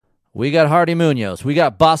We got Hardy Munoz, we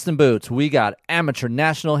got Boston Boots, we got Amateur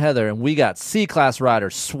National Heather, and we got C-Class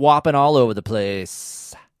riders swapping all over the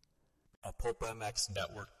place. A Pulp MX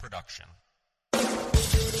Network production.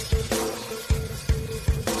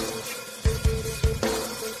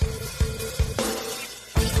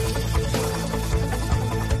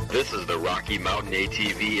 This is the Rocky Mountain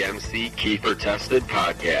ATV MC Kiefer Tested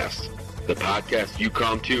Podcast. The podcast you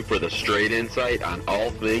come to for the straight insight on all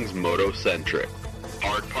things moto-centric.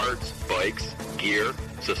 Hard parts, bikes, gear,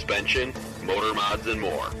 suspension, motor mods, and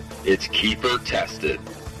more. It's Kiefer Tested.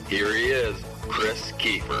 Here he is, Chris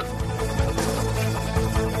Kiefer.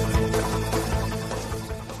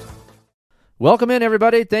 Welcome in,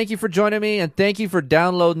 everybody. Thank you for joining me, and thank you for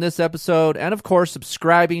downloading this episode, and of course,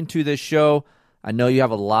 subscribing to this show. I know you have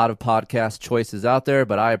a lot of podcast choices out there,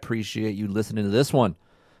 but I appreciate you listening to this one.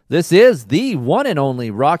 This is the one and only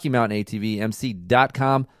Rocky Mountain ATV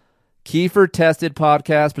MC.com Kiefer Tested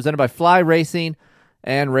Podcast presented by Fly Racing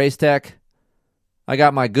and Race Tech. I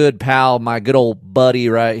got my good pal, my good old buddy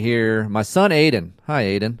right here, my son Aiden. Hi,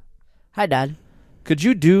 Aiden. Hi, Dad. Could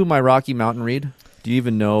you do my Rocky Mountain read? Do you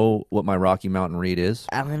even know what my Rocky Mountain read is?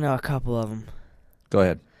 I only know a couple of them. Go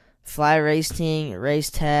ahead. Fly Racing, Race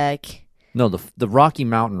Tech. No, the Rocky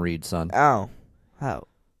Mountain read, son. Oh.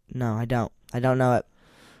 No, I don't. I don't know it.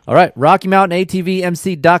 All right,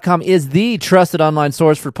 RockyMountainATVMC.com is the trusted online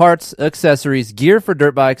source for parts, accessories, gear for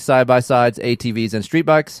dirt bikes, side-by-sides, ATVs, and street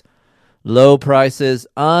bikes. Low prices,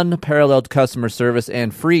 unparalleled customer service,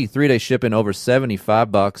 and free 3-day shipping over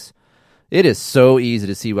 $75. It is so easy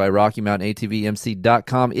to see why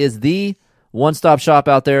RockyMountainATVMC.com is the one-stop shop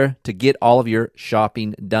out there to get all of your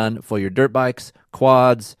shopping done for your dirt bikes,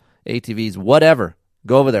 quads, ATVs, whatever.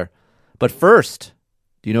 Go over there. But first,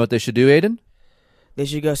 do you know what they should do, Aiden? They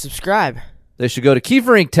should go subscribe. They should go to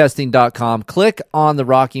KieferInkTesting.com, click on the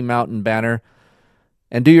Rocky Mountain banner,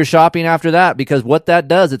 and do your shopping after that, because what that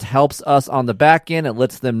does, it helps us on the back end. It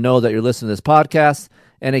lets them know that you're listening to this podcast,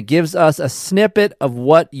 and it gives us a snippet of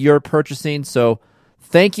what you're purchasing. So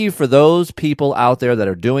thank you for those people out there that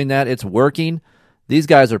are doing that. It's working. These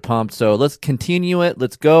guys are pumped. So let's continue it.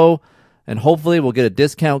 Let's go, and hopefully we'll get a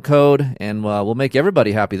discount code, and we'll make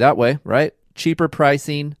everybody happy that way, right? Cheaper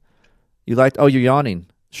pricing. You liked? Oh, you're yawning.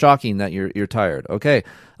 Shocking that you're tired. Okay.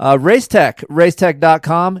 Race Tech,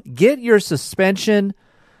 racetech.com. Get your suspension.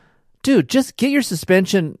 Dude, just get your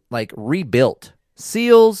suspension like rebuilt.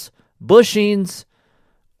 Seals, bushings,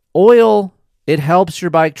 oil. It helps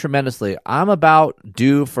your bike tremendously. I'm about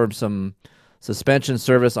due for some suspension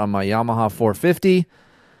service on my Yamaha 450,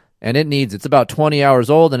 and it's about 20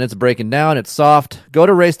 hours old, and it's breaking down. It's soft. Go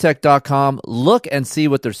to racetech.com. Look and see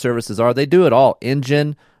what their services are. They do it all.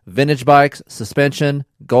 Engine, vintage bikes, suspension,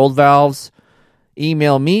 gold valves.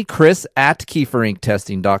 Email me, Chris at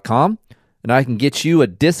KieferInkTesting.com, and I can get you a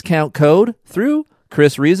discount code through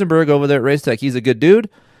Chris Riesenberg over there at Race Tech. He's a good dude.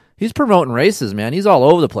 He's promoting races, man. He's all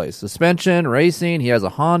over the place. Suspension, racing. He has a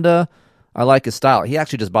Honda. I like his style. He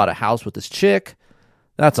actually just bought a house with his chick.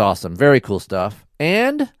 That's awesome. Very cool stuff.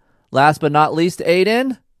 And last but not least,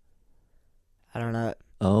 Aiden. I don't know it.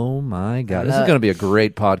 Oh, my God. This is going to be a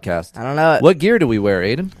great podcast. I don't know it. What gear do we wear,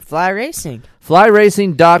 Aiden? Fly Racing.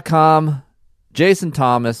 FlyRacing.com. Jason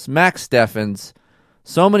Thomas, Max Steffens.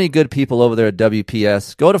 So many good people over there at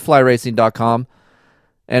WPS. Go to FlyRacing.com.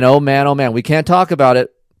 And oh, man, we can't talk about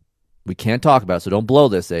it. We can't talk about it, so don't blow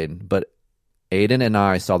this, Aiden. But Aiden and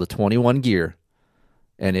I saw the 21 gear,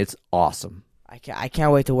 and it's awesome. I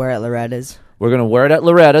can't wait to wear it at Loretta's. We're going to wear it at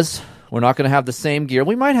Loretta's. We're not going to have the same gear.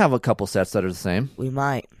 We might have a couple sets that are the same. We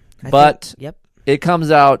might. But it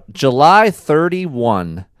comes out July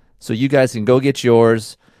 31, so you guys can go get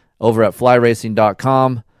yours over at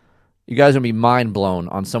flyracing.com. You guys are going to be mind blown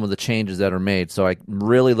on some of the changes that are made, so I'm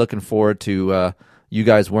really looking forward to you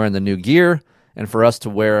guys wearing the new gear and for us to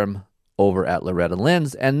wear them over at Loretta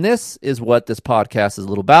Lynn's. And this is what this podcast is a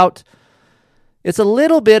little about. It's a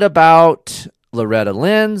little bit about Loretta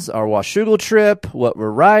Lynn's, our Washougal trip, what we're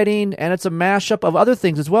riding, and it's a mashup of other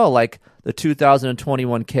things as well, like the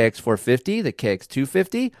 2021 KX450, the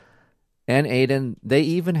KX250, and Aiden. They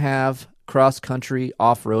even have cross-country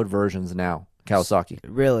off-road versions now, Kawasaki.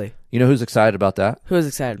 Really? You know who's excited about that? Who's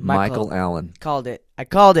excited? Michael Allen. Called it. I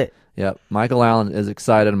called it. Yep, Michael Allen is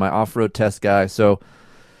excited, my off-road test guy. So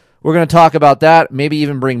we're going to talk about that, maybe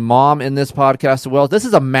even bring Mom in this podcast as well. This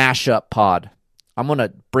is a mashup pod. I'm going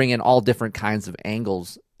to bring in all different kinds of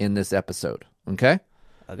angles in this episode, okay?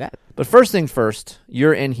 Okay. But first things first,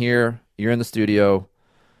 you're in here, you're in the studio.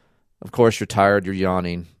 Of course, you're tired, you're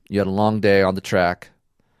yawning. You had a long day on the track,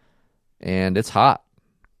 and it's hot.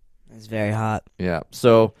 It's very hot. Yeah.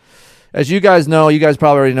 So, as you guys know, you guys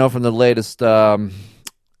probably already know from the latest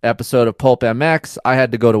episode of Pulp MX, I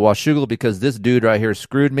had to go to Washougal because this dude right here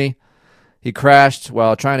screwed me. He crashed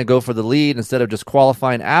while trying to go for the lead instead of just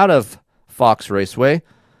qualifying out of Fox Raceway.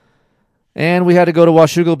 And we had to go to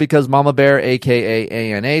Washougal because Mama Bear, a.k.a.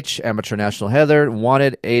 ANH, Amateur National Heather,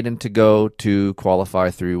 wanted Aiden to go to qualify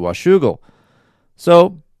through Washougal.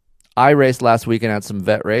 So I raced last weekend at some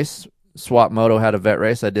vet race. Swap Moto had a vet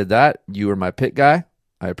race. I did that. You were my pit guy.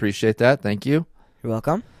 I appreciate that. Thank you. You're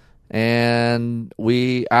welcome. And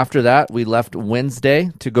after that, we left Wednesday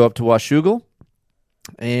to go up to Washougal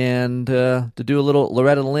and to do a little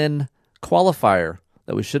Loretta Lynn qualifier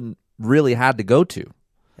that we shouldn't really had to go to.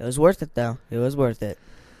 It was worth it, though. It was worth it.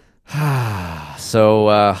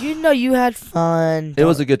 So you had fun. It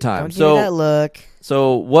was a good time. Don't give me that look.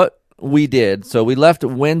 So what we did, so we left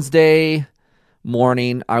Wednesday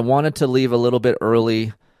morning. I wanted to leave a little bit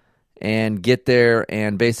early and get there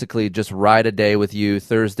and basically just ride a day with you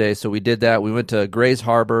Thursday. So we did that. We went to Grays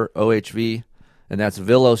Harbor, OHV, and that's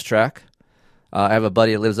Villo's track. I have a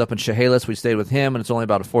buddy that lives up in Chehalis. We stayed with him, and it's only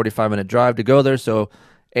about a 45-minute drive to go there. So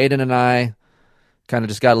Aiden and I kind of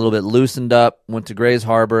just got a little bit loosened up, went to Grays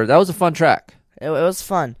Harbor. That was a fun track. It was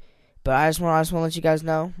fun. But I just want to let you guys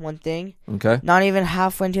know one thing. Okay. Not even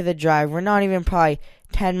halfway into the drive. We're not even probably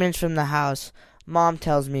 10 minutes from the house. Mom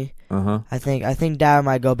tells me, I think Dad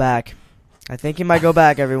might go back. I think he might go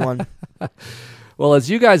back, everyone. Well, as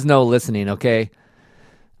you guys know listening, okay,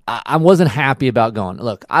 I wasn't happy about going.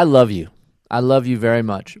 Look, I love you. I love you very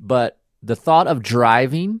much. But the thought of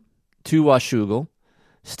driving to Washougal,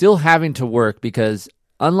 still having to work because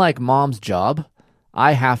unlike Mom's job,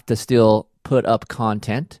 I have to still put up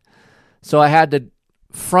content. So I had to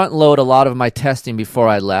front load a lot of my testing before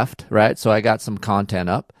I left, right? So I got some content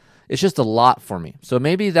up. It's just a lot for me. So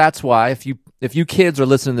maybe that's why if you kids are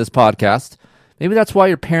listening to this podcast, maybe that's why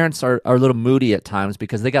your parents are a little moody at times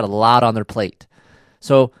because they got a lot on their plate.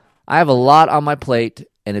 So I have a lot on my plate,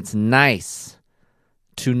 and it's nice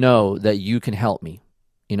to know that you can help me.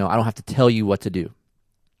 I don't have to tell you what to do.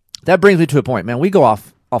 That brings me to a point, man. We go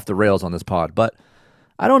off the rails on this pod, but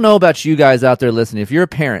I don't know about you guys out there listening. If you're a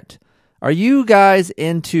parent, are you guys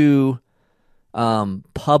into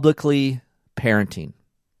publicly parenting?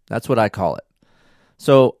 That's what I call it.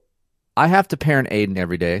 So I have to parent Aiden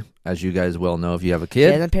every day, as you guys well know if you have a kid.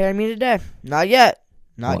 He hasn't parented me today. Not yet.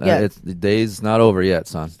 Not yet. The day's not over yet,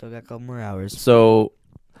 son. Still got a couple more hours. So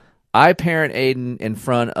I parent Aiden in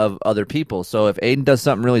front of other people. So if Aiden does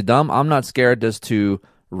something really dumb, I'm not scared just to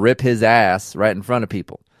rip his ass right in front of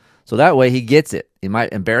people. So that way he gets it. It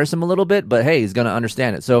might embarrass him a little bit, but hey, he's going to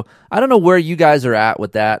understand it. So I don't know where you guys are at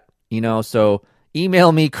with that, so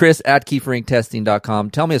email me, chris@keeferinctesting.com.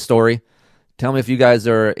 Tell me a story. Tell me if you guys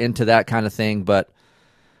are into that kind of thing. But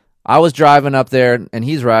I was driving up there, and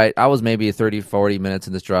he's right. I was maybe 30, 40 minutes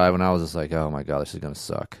in this drive, and I was just like, oh my God, this is going to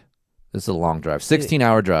suck. This is a long drive,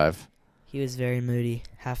 16-hour drive. He was very moody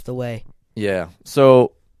half the way. Yeah.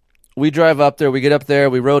 So we drive up there. We get up there.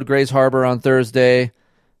 We rode Grays Harbor on Thursday.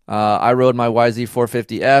 I rode my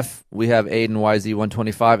YZ450F. We have Aiden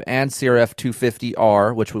YZ125 and CRF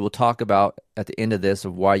 250R, which we will talk about at the end of this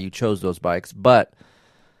of why you chose those bikes. But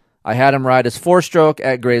I had him ride his 4-stroke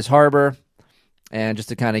at Grays Harbor, and just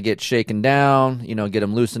to kind of get shaken down, get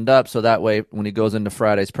him loosened up, so that way when he goes into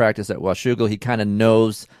Friday's practice at Washougal, he kind of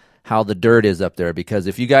knows how the dirt is up there. Because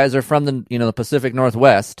if you guys are from the Pacific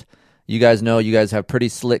Northwest, you guys know you guys have pretty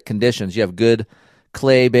slick conditions. You have good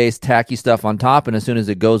clay-based tacky stuff on top, and as soon as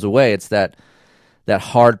it goes away, it's that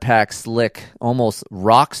hard-packed, slick, almost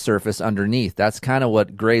rock surface underneath. That's kind of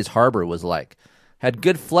what Grays Harbor was like. Had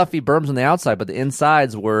good fluffy berms on the outside, but the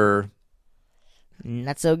insides were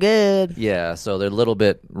not so good. Yeah, so they're a little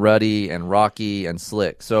bit ruddy and rocky and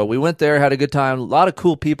slick. So we went there, had a good time. A lot of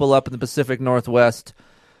cool people up in the Pacific Northwest.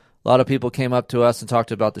 A lot of people came up to us and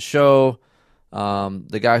talked about the show.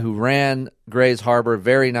 The guy who ran Grays Harbor,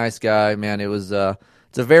 very nice guy, man. It's a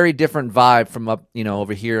very different vibe from up,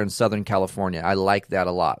 over here in Southern California. I like that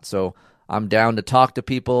a lot. So I'm down to talk to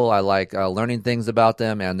people. I like learning things about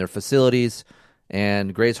them and their facilities.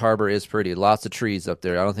 And Grays Harbor is pretty. Lots of trees up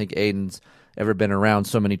there. I don't think Aiden's ever been around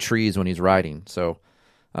so many trees when he's riding. So,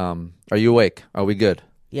 are you awake? Are we good?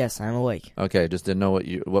 Yes, I'm awake. Okay, just didn't know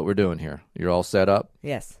what we're doing here. You're all set up?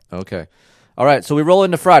 Yes. Okay. All right, so we roll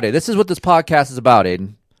into Friday. This is what this podcast is about,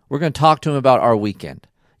 Aiden. We're going to talk to him about our weekend,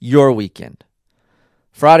 your weekend.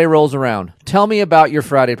 Friday rolls around. Tell me about your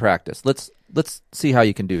Friday practice. Let's see how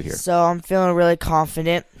you can do here. So I'm feeling really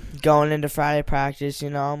confident going into Friday practice.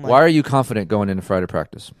 Why are you confident going into Friday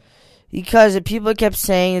practice? Because people kept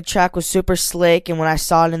saying the track was super slick, and when I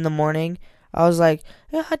saw it in the morning, I was like,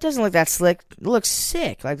 yeah, it doesn't look that slick. It looks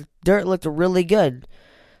sick. Like, the dirt looked really good.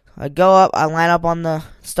 I go up, I line up on the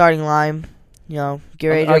starting line, get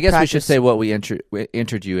ready to I guess practice. we should say what we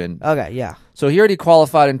entered you in. Okay, yeah. So he already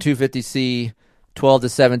qualified in 250C, 12 to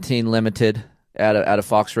 17 limited at a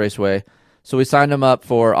Fox Raceway. So we signed him up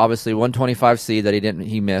for obviously 125C that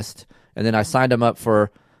he missed, and then I signed him up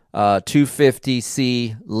for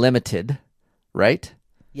 250C limited, right?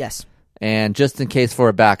 Yes. And just in case for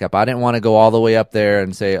a backup, I didn't want to go all the way up there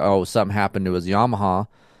and say, oh, something happened to his Yamaha,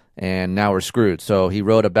 and now we're screwed. So he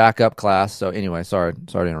rode a backup class. So anyway, sorry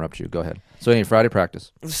to interrupt you. Go ahead. So any Friday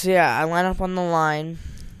practice? So yeah, I line up on the line,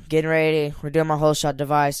 getting ready. We're doing my whole shot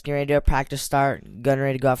device, getting ready to do a practice start, getting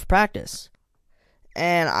ready to go out for practice.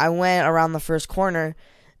 And I went around the first corner,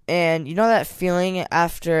 and you know that feeling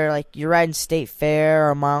after, like, you're riding State Fair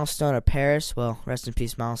or Milestone or Paris? Well, rest in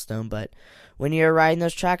peace, Milestone, but when you're riding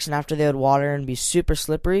those tracks and after they would water and be super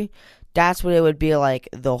slippery, that's what it would be like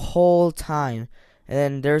the whole time. And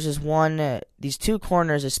then there's this these two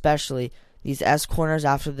corners especially, these S corners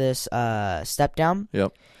after this step down.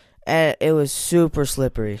 Yep. And it was super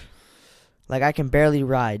slippery. Like, I can barely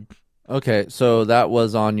ride. Okay, so that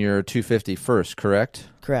was on your 250 first, correct?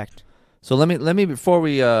 Correct. So let me before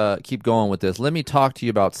we keep going with this, let me talk to you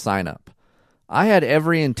about sign up. I had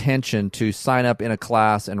every intention to sign up in a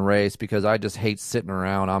class and race because I just hate sitting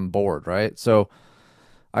around. I'm bored, right? So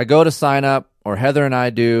I go to sign up, or Heather and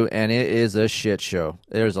I do, and it is a shit show.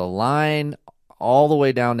 There's a line all the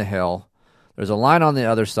way down to hell. There's a line on the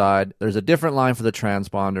other side. There's a different line for the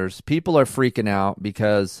transponders. People are freaking out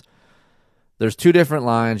because there's two different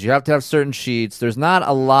lines. You have to have certain sheets. There's not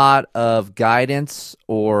a lot of guidance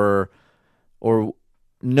or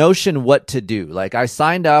notion what to do. Like, I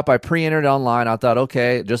signed up, I pre-entered online. I thought,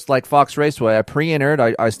 okay, just like Fox Raceway, I pre-entered.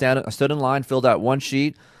 I stood in line, filled out one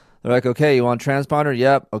sheet. They're like, okay, you want a transponder?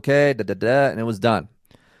 Yep. Okay. And it was done.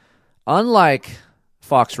 Unlike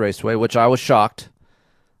Fox Raceway, which I was shocked,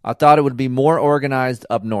 I thought it would be more organized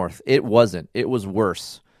up north. It wasn't. It was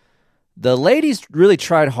worse. The ladies really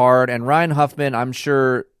tried hard, and Ryan Huffman, I'm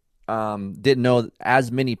sure, didn't know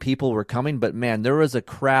as many people were coming, but man, there was a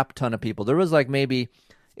crap ton of people. There was like maybe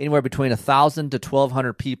anywhere between 1,000 to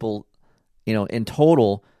 1,200 people, in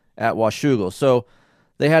total at Washougal. So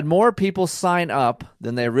they had more people sign up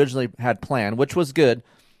than they originally had planned, which was good.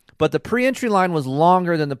 But the pre-entry line was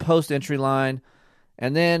longer than the post-entry line,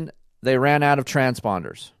 and then they ran out of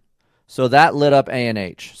transponders. So that lit up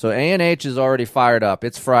A&H. So A&H is already fired up.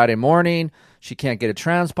 It's Friday morning. She can't get a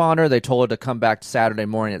transponder. They told her to come back Saturday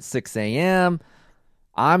morning at 6 a.m.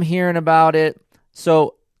 I'm hearing about it.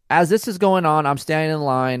 So as this is going on, I'm standing in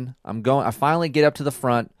line. I finally get up to the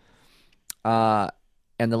front, and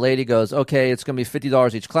the lady goes, okay, it's going to be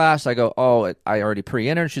 $50 each class. I go, oh, I already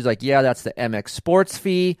pre-entered. She's like, yeah, that's the MX Sports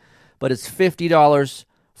fee, but it's $50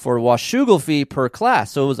 for Washougal fee per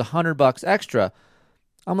class. So it was $100 extra.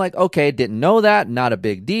 I'm like, okay, didn't know that. Not a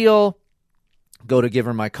big deal. Go to give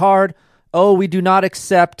her my card. Oh, we do not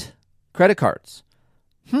accept credit cards.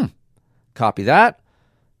 Copy that.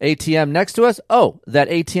 ATM next to us. Oh, that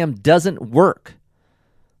ATM doesn't work.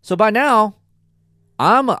 So by now,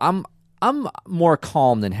 I'm more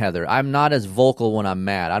calm than Heather. I'm not as vocal when I'm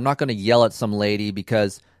mad. I'm not going to yell at some lady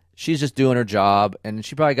because she's just doing her job, and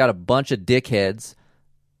she probably got a bunch of dickheads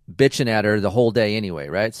bitching at her the whole day anyway,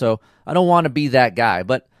 right? So I don't want to be that guy.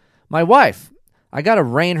 But my wife, I got to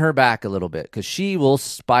rein her back a little bit because she will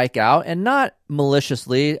spike out, and not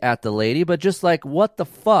maliciously at the lady, but just like, what the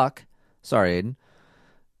fuck? Sorry, Aiden.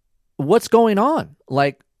 What's going on?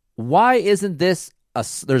 Like, why isn't this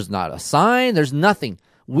there's not a sign? There's nothing.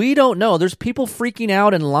 We don't know. There's people freaking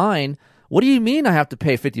out in line. What do you mean I have to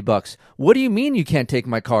pay $50? What do you mean you can't take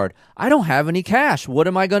my card? I don't have any cash. What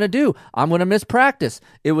am I going to do? I'm going to miss practice.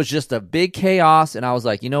 It was just a big chaos, and I was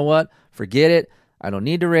like, you know what? Forget it. I don't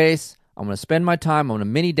need to race. I'm going to spend my time. I'm going to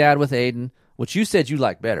mini dad with Aiden, which you said you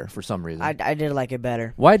like better for some reason. I did like it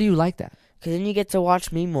better. Why do you like that? Because then you get to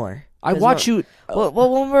watch me more. I watch you. Well,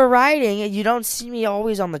 when we're riding, you don't see me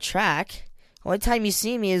always on the track. Only time you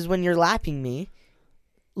see me is when you're lapping me.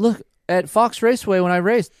 Look, at Fox Raceway when I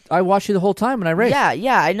raced, I watched you the whole time when I raced.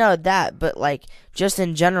 Yeah, I know that, but like just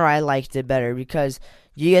in general, I liked it better because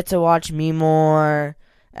you get to watch me more.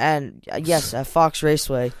 And yes, at Fox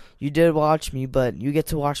Raceway, you did watch me, but you get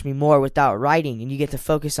to watch me more without riding, and you get to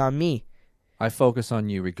focus on me. I focus on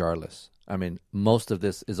you regardless. I mean, most of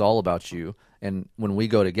this is all about you, and when we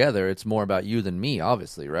go together, it's more about you than me,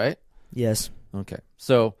 obviously, right? Yes. Okay.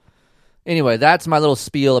 So, anyway, that's my little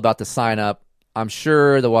spiel about the sign-up. I'm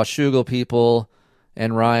sure the Washougal people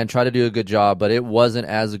and Ryan tried to do a good job, but it wasn't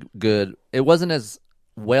as good. It wasn't as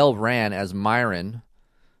well ran as Myron.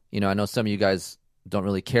 I know some of you guys don't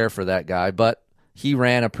really care for that guy, but He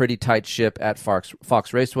ran a pretty tight ship at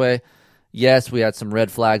Fox Raceway. Yes, we had some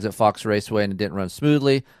red flags at Fox Raceway and it didn't run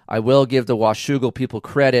smoothly. I will give the Washougal people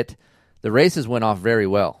credit. The races went off very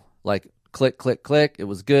well. Like, click, click, click. It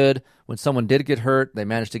was good. When someone did get hurt, they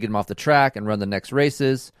managed to get them off the track and run the next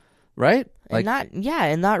races, right? Like,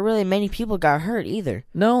 and not really many people got hurt either.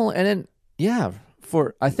 No, and then,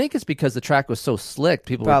 I think it's because the track was so slick,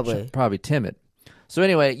 people were probably timid. So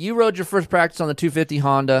anyway, you rode your first practice on the 250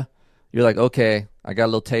 Honda. You're like, okay, I got a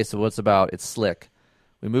little taste of what it's about. It's slick.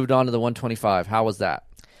 We moved on to the 125. How was that?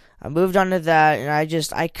 I moved on to that, and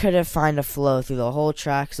I couldn't find a flow through the whole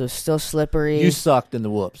track, so it was still slippery. You sucked in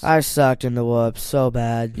the whoops. I sucked in the whoops so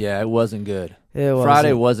bad. Yeah, it wasn't good.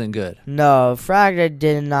 Friday wasn't good. No, Friday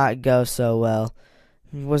did not go so well.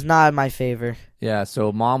 It was not in my favor. Yeah,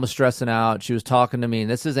 so Mom was stressing out. She was talking to me,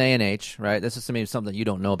 and this is A&H, right? This is something you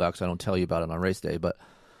don't know about because I don't tell you about it on race day, but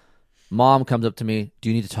Mom comes up to me, do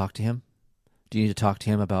you need to talk to him? Do you need to talk to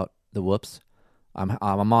him about the whoops?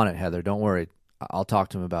 I'm on it, Heather. Don't worry. I'll talk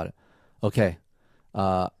to him about it. Okay.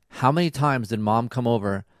 How many times did Mom come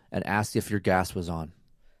over and ask if your gas was on?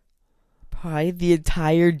 Probably the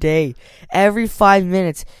entire day. Every 5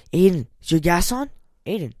 minutes. Aiden, is your gas on?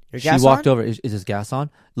 Aiden, your gas on? She walked over. Is his gas on?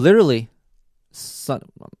 Literally,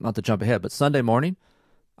 not to jump ahead, but Sunday morning,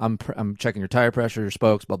 I'm checking your tire pressure, your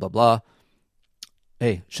spokes, blah, blah, blah.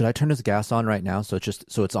 Hey, should I turn his gas on right now so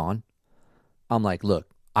it's on? I'm like, look,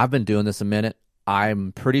 I've been doing this a minute.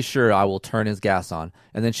 I'm pretty sure I will turn his gas on.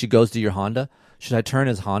 And then she goes to your Honda. Should I turn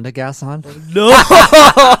his Honda gas on? No.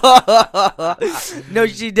 No,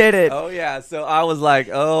 she didn't. Oh, yeah. So I was like,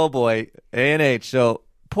 oh, boy, A&H. So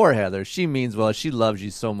poor Heather. She means well. She loves you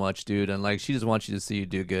so much, dude. And, like, she just wants you to see you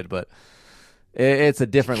do good. But it's a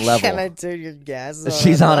different level. Can I turn your gas on?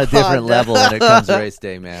 She's on a different level when it comes to race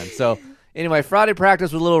day, man. So, anyway, Friday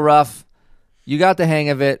practice was a little rough. You got the hang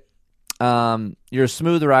of it. You're a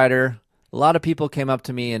smooth rider. A lot of people came up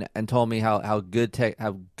to me and told me how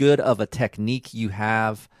good of a technique you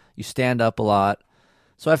have. You stand up a lot.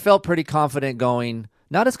 So I felt pretty confident going.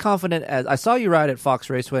 Not as confident as I saw you ride at Fox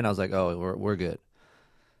Raceway, and I was like, oh, we're good.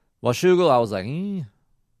 Washougal, I was like,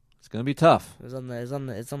 it's gonna be tough. It's on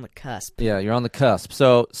the cusp. Yeah, you're on the cusp.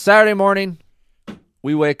 So Saturday morning,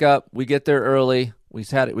 we wake up, we get there early. We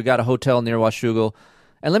got a hotel near Washougal.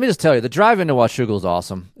 And let me just tell you, the drive into Washougal is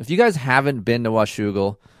awesome. If you guys haven't been to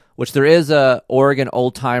Washougal, which there is a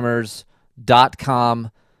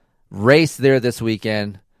OregonOldTimers.com race there this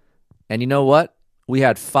weekend. And you know what? We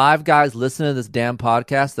had 5 guys listening to this damn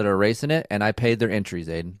podcast that are racing it, and I paid their entries,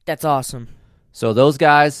 Aiden. That's awesome. So those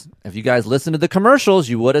guys, if you guys listen to the commercials,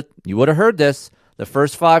 you would have heard this. The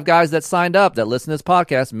first 5 guys that signed up, that listened to this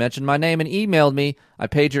podcast, mentioned my name and emailed me. I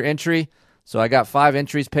paid your entry. So I got 5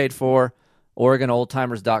 entries paid for.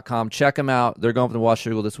 OregonOldTimers.com. Check them out. They're going for the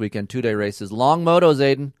Washougal this weekend. 2-day races. Long motos,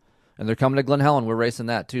 Aiden. And they're coming to Glen Helen. We're racing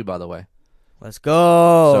that too, by the way. Let's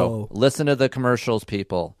go. So listen to the commercials,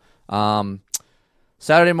 people.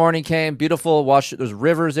 Saturday morning came. Beautiful. There's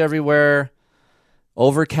rivers everywhere.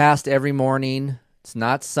 Overcast every morning. It's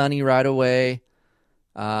not sunny right away.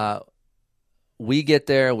 We get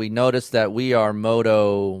there. We notice that we are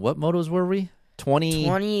moto. What motos were we? 20.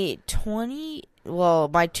 Well,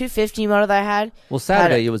 my 250 moto that I had. Well,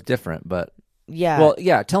 Saturday it was different, but. Yeah. Well,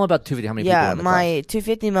 yeah. Tell them about 250. How many people were in the class? My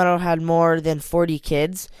 250 moto had more than 40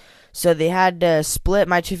 kids, so they had to split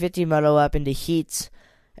my 250 moto up into heats,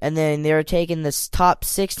 and then they were taking the top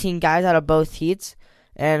 16 guys out of both heats,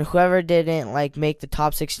 and whoever didn't make the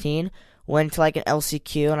top 16 went to an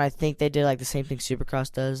LCQ, and I think they did the same thing Supercross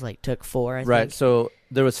does, took 4. I think. Right. So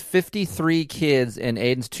there was 53 kids in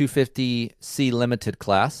Aiden's 250C limited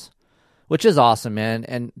class, which is awesome, man.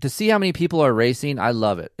 And to see how many people are racing, I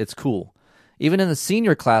love it. It's cool. Even in the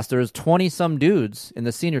senior class, there was 20-some dudes in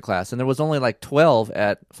the senior class, and there was only 12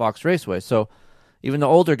 at Fox Raceway. So even the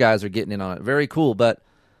older guys are getting in on it. Very cool. But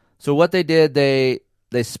so what they did, they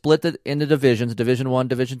split it into divisions, Division 1,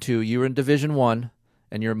 Division 2. You were in Division 1,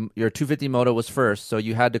 and your 250 moto was first, so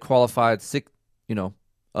you had to qualify up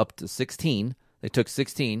to 16. They took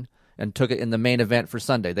 16 and took it in the main event for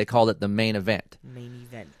Sunday. They called it the main event. Main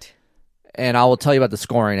event. And I will tell you about the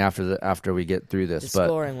scoring after we get through this. The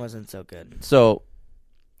scoring wasn't so good. So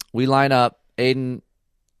we line up. Aiden,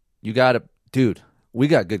 we got good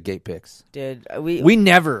gate picks. Dude, we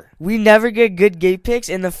never get good gate picks.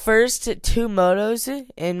 In the first 2 motos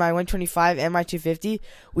in my 125 and my 250,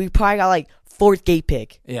 we probably got 4th gate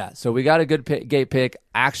pick. Yeah, so we got a good gate pick.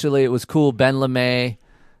 Actually, it was cool. Ben LeMay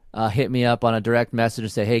hit me up on a direct message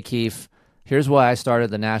and said, hey, Keith, here's why I started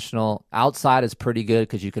the National. Outside is pretty good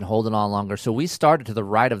because you can hold it on longer. So we started to the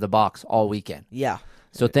right of the box all weekend. Yeah.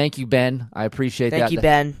 So thank you, Ben. I appreciate that. Thank you,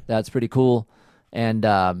 Ben. That's pretty cool.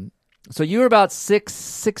 And so you were about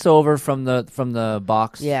six over from the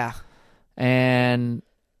box. Yeah. And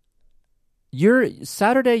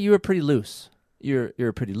Saturday you were pretty loose.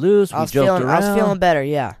 You're pretty loose. We joked around. I was feeling better,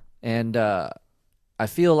 yeah. And I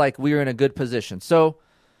feel like we were in a good position. So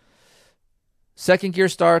second gear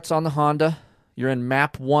starts on the Honda. You're in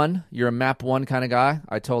map 1. You're a map 1 kind of guy.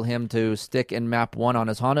 I told him to stick in map 1 on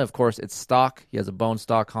his Honda. Of course, it's stock. He has a bone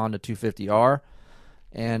stock Honda 250R.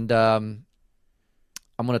 And I'm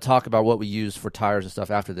going to talk about what we use for tires and stuff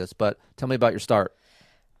after this. But tell me about your start.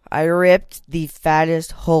 I ripped the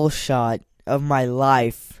fattest hole shot of my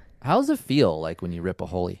life. How does it feel like when you rip a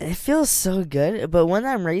holie? It feels so good. But when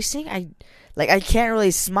I'm racing, I can't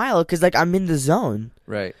really smile because I'm in the zone.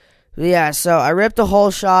 Right. Yeah, so I ripped a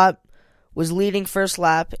hole shot. Was leading first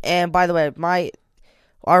lap, and by the way,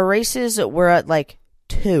 our races were at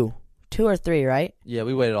 2 or 3, right? Yeah,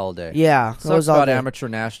 we waited all day. Yeah, so it's about amateur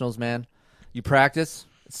nationals, man. You practice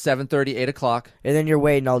 7:30, 8 o'clock, and then you're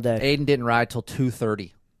waiting all day. Aiden didn't ride till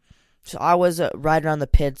 2:30. So I was riding around the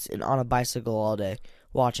pits and on a bicycle all day,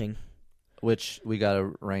 watching. Which we got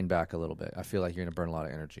to rein back a little bit. I feel like you're gonna burn a lot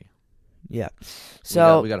of energy. Yeah,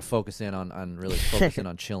 so we got to focus in on really focusing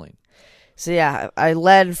on chilling. So yeah, I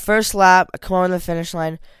led first lap. I come over the finish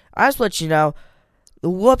line. I just let you know,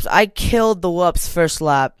 I killed the whoops first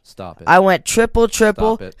lap. Stop it. I went triple,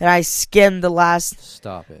 it. and I skimmed the last.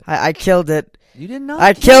 Stop it. I killed it. You did not.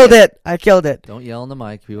 I killed it. I killed it. Don't yell in the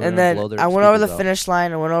mic. People and then I went over the finish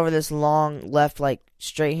line. I went over this long left,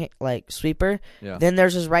 straight, sweeper. Yeah. Then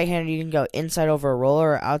there's this right hander. You can go inside over a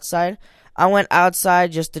roller or outside. I went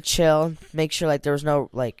outside just to chill, make sure there was no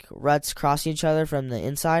ruts crossing each other from the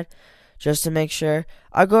inside. Just to make sure.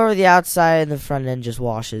 I'll go over the outside and the front end just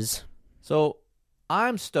washes. So,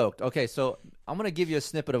 I'm stoked. Okay, so I'm going to give you a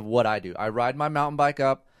snippet of what I do. I ride my mountain bike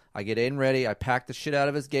up. I get Aiden ready. I pack the shit out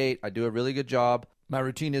of his gate. I do a really good job. My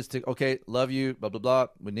routine is to, okay, love you, blah, blah, blah.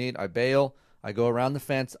 I bail. I go around the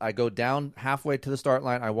fence. I go down halfway to the start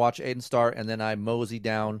line. I watch Aiden start, and then I mosey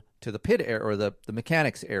down to the pit area or the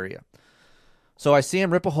mechanics area. So I see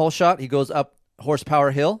him rip a hole shot. He goes up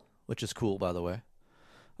Horsepower Hill, which is cool, by the way.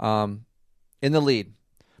 In the lead.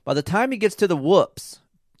 By the time he gets to the whoops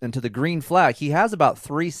and to the green flag, he has about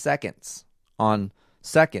 3 seconds on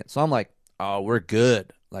second. So I'm like, oh, we're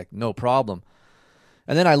good. No problem.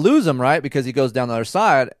 And then I lose him, right, because he goes down the other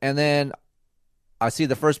side. And then I see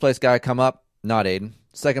the first place guy come up, not Aiden.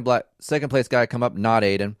 Second place guy come up, not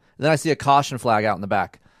Aiden. And then I see a caution flag out in the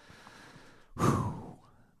back. Whew.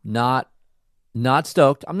 Not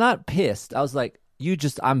stoked. I'm not pissed. I was like,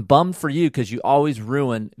 I'm bummed for you because you always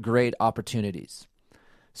ruin great opportunities.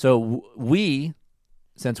 So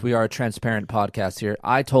since we are a transparent podcast here,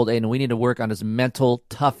 I told Aiden we need to work on his mental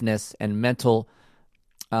toughness and mental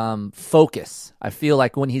focus. I feel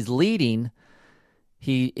like when he's leading,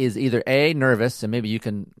 he is either A, nervous, and maybe you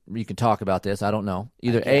can talk about this, I don't know.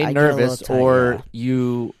 Either nervous or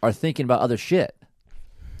you are thinking about other shit.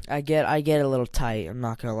 I get a little tight. I'm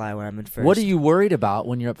not gonna lie when I'm in first. What are you worried about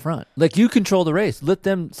when you're up front? You control the race. Let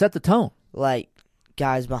them set the tone.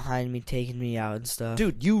 Guys behind me taking me out and stuff.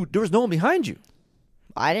 Dude, there was no one behind you.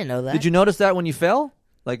 I didn't know that. Did you notice that when you fell?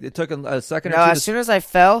 It took a second or two? No, as soon as I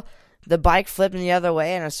fell, the bike flipped me the other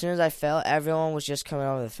way, and as soon as I fell, everyone was just coming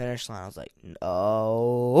over the finish line. I was like,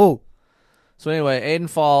 no. So anyway, Aiden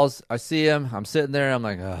falls. I see him. I'm sitting there. I'm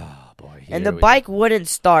like, oh, boy. And the bike wouldn't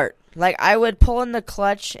start. I would pull in the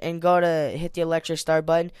clutch and go to hit the electric start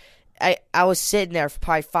button. I was sitting there for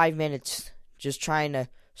probably 5 minutes just trying to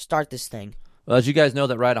start this thing. Well, as you guys know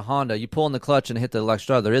that ride a Honda, you pull in the clutch and hit the electric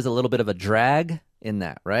start. There is a little bit of a drag in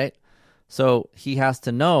that, right? So he has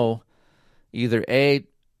to know either A,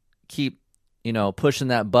 keep, pushing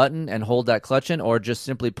that button and hold that clutch in, or just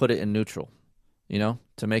simply put it in neutral, to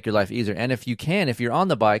make your life easier. And if you're on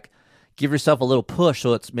the bike, give yourself a little push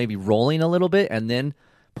so it's maybe rolling a little bit, and then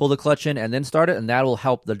pull the clutch in and then start it, and that'll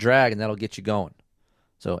help the drag, and that'll get you going.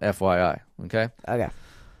 So FYI, okay? Okay.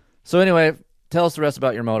 So anyway, tell us the rest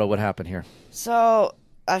about your moto. What happened here? So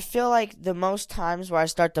I feel like the most times where I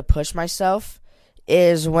start to push myself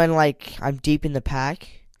is when, I'm deep in the pack.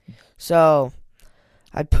 So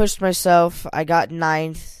I pushed myself. I got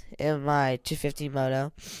 9th in my 250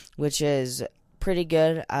 moto, which is pretty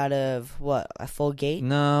good out of, a full gate?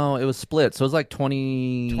 No, it was split. So it was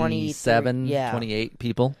 27, 28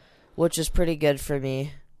 people. Which is pretty good for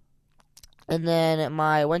me. And then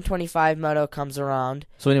my 125 moto comes around.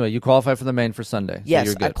 So anyway, you qualified for the main for Sunday. Yes, so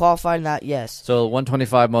you're good. I qualified in that, yes. So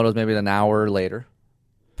 125 moto is maybe an hour later.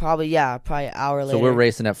 Probably an hour later. So we're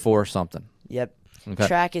racing at 4 something. Yep. Okay.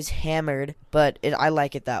 Track is hammered, but I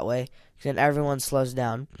like it that way. Then everyone slows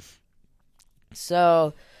down.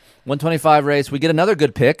 So 125 race. We get another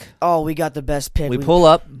good pick. Oh, we got the best pick. We pull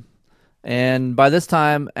up, and by this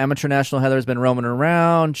time, Amateur National Heather has been roaming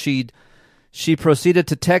around. She proceeded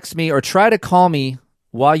to text me or try to call me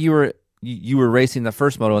while you were racing the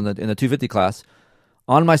first moto in the 250 class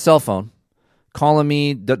on my cell phone, calling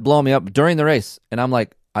me, blowing me up during the race. And I'm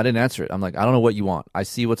like, I didn't answer it. I'm like, I don't know what you want. I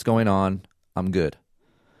see what's going on. I'm good.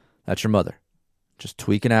 That's your mother. Just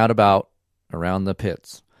tweaking out about around the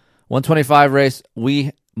pits. 125 race.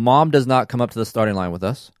 Mom does not come up to the starting line with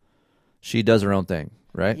us. She does her own thing,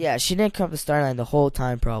 right? Yeah, she didn't come to the starting line the whole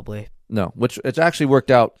time, probably. No, which it's actually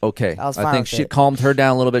worked out okay. I think she calmed her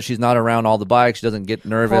down a little bit. She's not around all the bikes. She doesn't get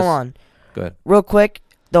nervous. Hold on. Go ahead. Real quick,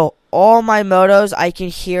 though, all my motos, I can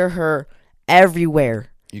hear her everywhere.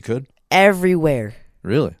 You could? Everywhere.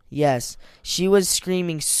 Really? Yes. She was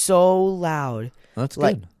screaming so loud. That's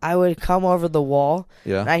like, good. I would come over the wall,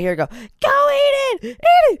 yeah, and I hear her go, "Go, Eden!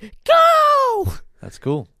 Eden, go!" That's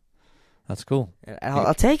cool. That's cool.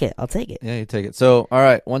 I'll take it. I'll take it. Yeah, you take it. So, all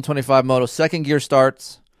right, 125 moto. Second gear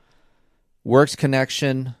starts. Works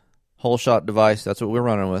connection. Whole shot device. That's what we're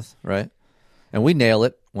running with, right? And we nail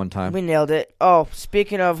it one time. We nailed it. Oh,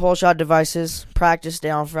 speaking of whole shot devices, practice day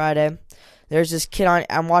on Friday. There's this kid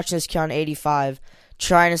I'm watching this kid on 85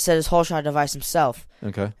 trying to set his whole shot device himself.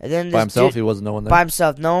 Okay. And then by himself? He wasn't no one there? By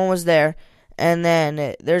himself. No one was there. And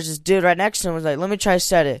then there's this dude right next to him was like, let me try to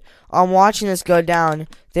set it. I'm watching this go down.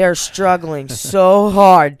 They're struggling so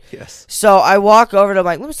hard. Yes. So I walk over to him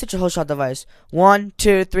like, let me set your whole shot device. 1,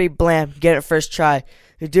 2, 3, blam. Get it first try.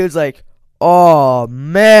 The dude's like, oh,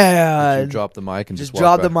 man. You dropped the mic and just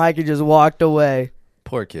dropped the mic and just walked away.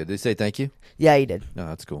 Poor kid. Did he say thank you? Yeah, he did. No,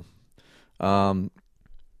 that's cool. All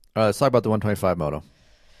right, let's talk about the 125 moto.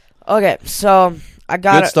 Okay, so I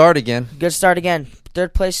got good start again. Good start again.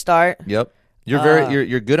 Third place start. Yep.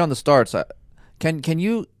 You're good on the starts. Can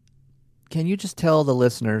you just tell the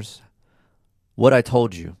listeners what I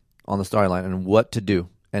told you on the start line and what to do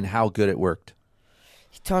and how good it worked?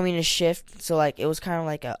 He told me to shift, so like it was kind of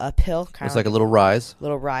like a uphill, it's like a little rise,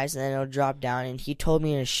 and then it'll drop down. And he told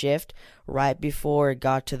me to shift right before it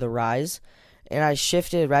got to the rise, and I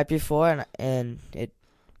shifted right before, and it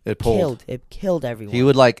pulled. It killed everyone. He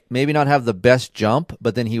would maybe not have the best jump,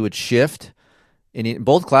 but then he would shift. In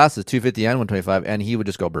both classes, 250 and 125, and he would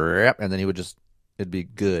just go, and then it'd be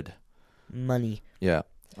good. Money. Yeah.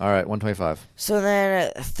 All right, 125. So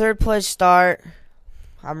then, third place start,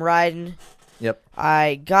 I'm riding. Yep.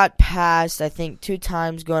 I got passed, I think, 2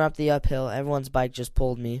 times going up the uphill. Everyone's bike just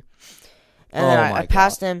pulled me. And then I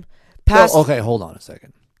passed him. Okay, hold on a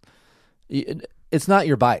second. It's not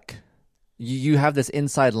your bike. You have this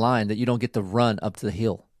inside line that you don't get to run up to the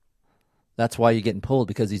hill. That's why you're getting pulled,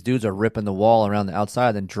 because these dudes are ripping the wall around the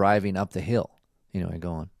outside and driving up the hill. Anyway,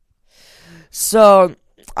 go on. So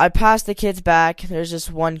I passed the kids back. There's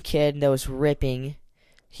just one kid that was ripping.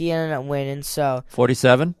 He ended up winning. So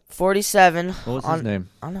 47? 47. What was his name?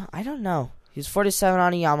 I don't know. He was 47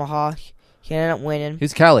 on a Yamaha. He ended up winning.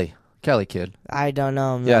 He's Cali kid. I don't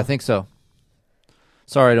know him. Yeah, I think so.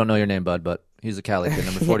 Sorry, I don't know your name, bud, but he's a Cali kid,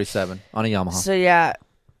 number 47 on a Yamaha. So yeah.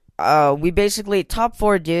 We basically, top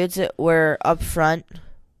 4 dudes were up front.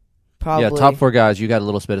 Probably. Yeah, top 4 guys, you got a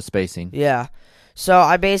little bit of spacing. Yeah. So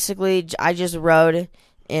I just rode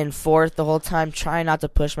in 4th the whole time, trying not to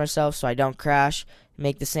push myself so I don't crash,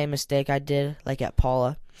 make the same mistake I did like at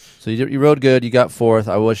Paula. So you rode good, you got 4th.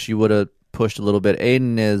 I wish you would have pushed a little bit.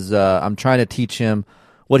 Aiden is, I'm trying to teach him,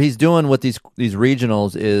 what he's doing with these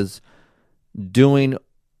regionals is doing,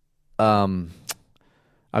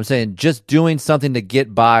 I'm saying just doing something to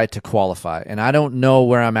get by to qualify. And I don't know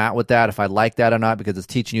where I'm at with that, if I like that or not, because it's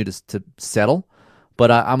teaching you to settle.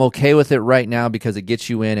 But I'm okay with it right now because it gets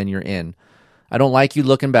you in and you're in. I don't like you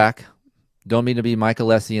looking back. Don't mean to be Michael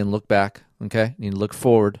Lessie and look back, okay? You need to look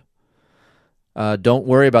forward. Don't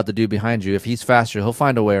worry about the dude behind you. If he's faster, he'll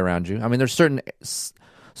find a way around you. I mean, there's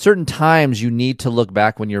certain times you need to look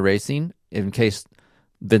back when you're racing in case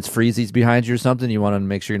Vince Freezy's behind you or something. You want to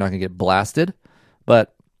make sure you're not going to get blasted.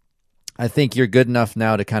 But I think you're good enough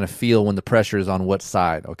now to kind of feel when the pressure is on what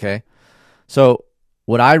side, okay? So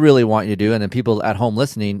what I really want you to do, and then people at home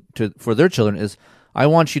listening for their children, is I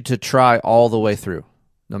want you to try all the way through,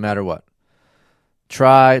 no matter what.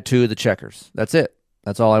 Try to the checkers. That's it.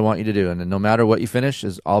 That's all I want you to do. And then no matter what you finish,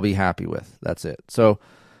 I'll be happy with. That's it. So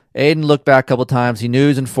Aiden looked back a couple times. He knew he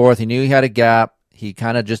was in 4th. He knew he had a gap. He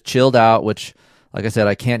kind of just chilled out, which, like I said,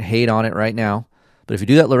 I can't hate on it right now. But if you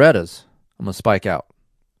do that Loretta's, I'm going to spike out.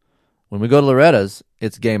 When we go to Loretta's,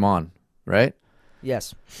 it's game on, right?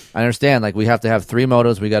 Yes. I understand, we have to have 3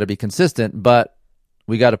 motos. We got to be consistent, but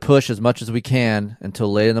we got to push as much as we can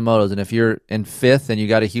until late in the motos. And if you're in fifth and you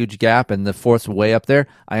got a huge gap and the fourth's way up there,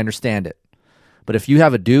 I understand it. But if you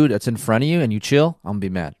have a dude that's in front of you and you chill, I'm going to be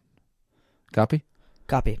mad. Copy?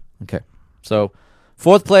 Copy. Okay. So,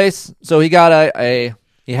 fourth place. So he got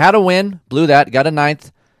he had a win, blew that, got a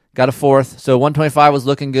ninth, got a fourth. So 125 was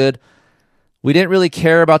looking good. We didn't really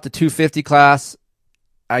care about the 250 class.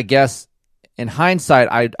 I guess in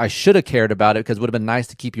hindsight, I should have cared about it because it would have been nice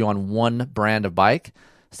to keep you on one brand of bike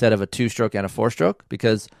instead of a 2-stroke and a 4-stroke,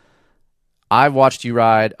 because I've watched you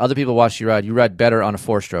ride, other people watched you ride better on a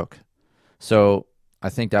 4-stroke. So I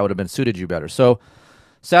think that would have been suited you better. So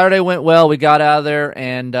Saturday went well. We got out of there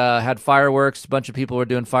and had fireworks. A bunch of people were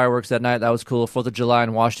doing fireworks that night. That was cool. 4th of July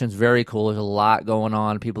in Washington's very cool. There's a lot going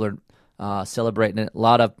on. People are celebrating it. A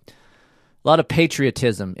lot of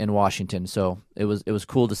patriotism in Washington. So it was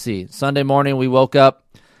cool to see. Sunday morning we woke up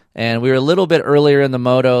and we were a little bit earlier in the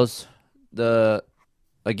motos. The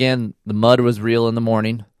mud was real in the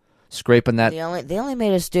morning. Scraping that. They only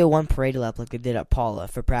made us do one parade lap like they did at Paula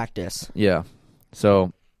for practice. Yeah.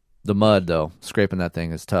 So the mud, though, scraping that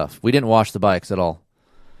thing is tough. We didn't wash the bikes at all.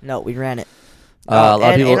 No, we ran it. And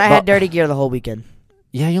I had dirty gear the whole weekend.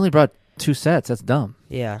 Yeah, you only brought 2 sets. That's dumb.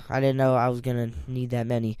 Yeah, I didn't know I was going to need that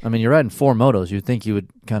many. I mean, you're riding 4 motos. You'd think you would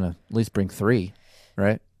kind of at least bring 3,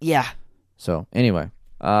 right? Yeah. So, anyway.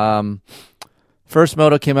 First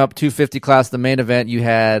moto came up, 250 class, the main event. You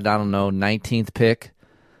had, 19th pick.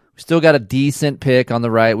 We still got a decent pick on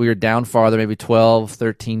the right. We were down farther, maybe 12,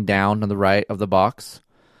 13 down on the right of the box.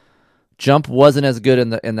 Jump wasn't as good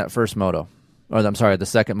in that first moto. Or, I'm sorry, the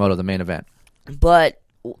second moto, the main event. But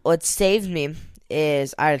what saved me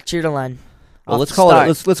is I had a cheater line. Well, let's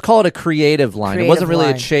call it a creative line. It wasn't really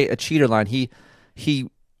line. a cheater line. He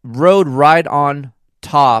rode right on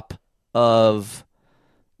top of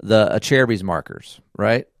the Cherby's markers,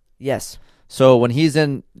 right? Yes. So when he's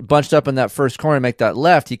bunched up in that first corner and make that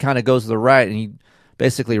left, he kind of goes to the right and he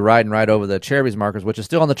basically riding right over the Cherby's markers, which is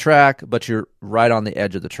still on the track, but you're right on the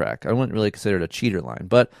edge of the track. I wouldn't really consider it a cheater line,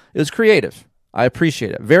 but it was creative. I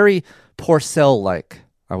appreciate it. Very Porcel-like,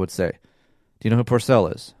 I would say. Do you know who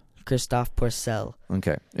Porcel is? Christophe Porcel.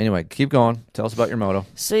 Okay. Anyway, keep going. Tell us about your moto.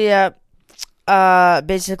 So yeah,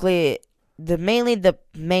 basically the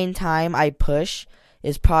main time I push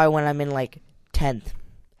is probably when I'm in like 10th.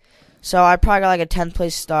 So I probably got like a 10th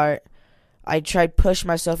place start. I tried to push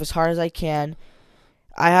myself as hard as I can.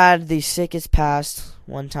 I had the sickest pass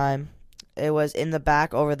one time. It was in the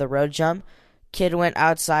back over the road jump. Kid went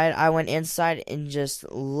outside. I went inside and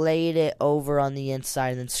just laid it over on the inside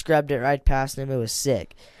and then scrubbed it right past him. It was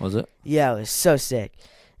sick. Was it? Yeah, it was so sick.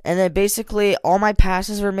 And then basically all my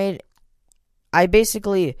passes were made. I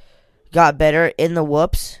basically got better in the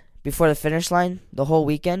whoops before the finish line the whole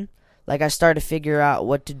weekend. Like, I started to figure out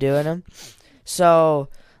what to do in them. So,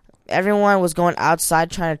 everyone was going outside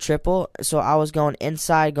trying to triple. So, I was going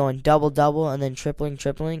inside, going double, and then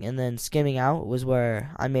tripling, and then skimming out was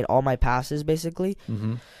where I made all my passes, basically.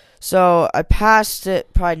 Mm-hmm. So, I passed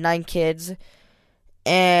it, probably 9 kids,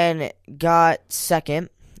 and got second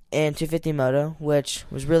in 250 moto, which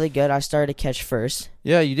was really good. I started to catch first.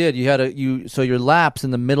 Yeah, you did. So your laps in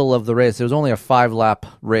the middle of the race, it was only a 5-lap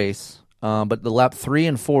race. But the lap 3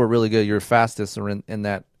 and 4 were really good. Your fastest are in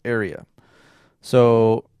that area.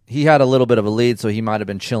 So he had a little bit of a lead, so he might have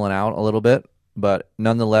been chilling out a little bit. But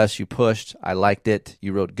nonetheless, you pushed. I liked it.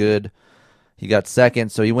 You rode good. He got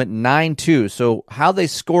second, so he went 9-2. So how they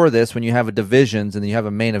score this when you have a divisions and you have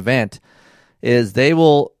a main event is they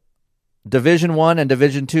will Division 1 and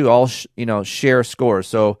Division 2 all share scores.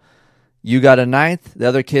 So you got a 9th. The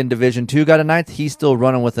other kid in Division 2 got a 9th. He's still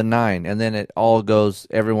running with a 9. And then it all goes,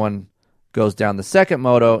 everyone goes down the second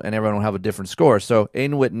moto, and everyone will have a different score. So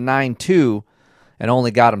Aiden went 9-2 and only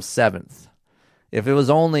got him 7th. If it was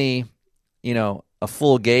only, a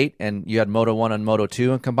full gate and you had Moto 1 and Moto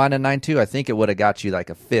 2 and combined a 9-2, I think it would have got you like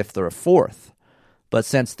a 5th or a 4th. But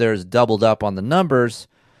since there's doubled up on the numbers,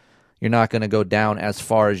 you're not going to go down as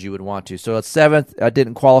far as you would want to. So at 7th, I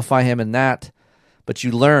didn't qualify him in that, but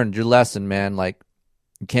you learned your lesson, man. Like,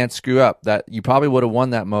 you can't screw up. That you probably would have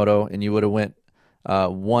won that moto and you would have went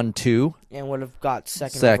 1-2 and would have got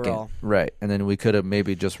second overall. Right, and then we could have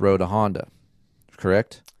maybe just rode a Honda,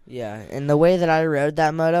 correct? Yeah, and the way that I rode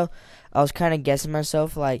that moto, I was kind of guessing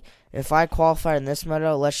myself, like, if I qualified in this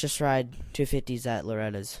moto, let's just ride 250s at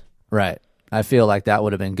Loretta's. Right. I feel like that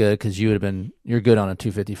would have been good because you're good on a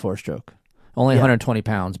 254 stroke. Only 120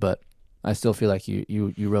 pounds, but I still feel like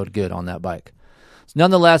you rode good on that bike. So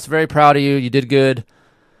nonetheless, very proud of you. You did good.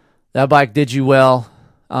 That bike did you well.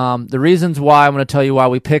 The reasons why, I'm going to tell you why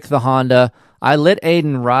we picked the Honda. I let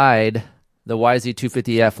Aiden ride the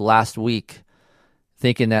YZ250F last week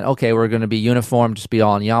thinking that, okay, we're going to be uniform, just be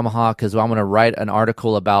all on Yamaha, because I'm going to write an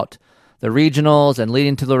article about the regionals and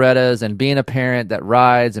leading to Loretta's and being a parent that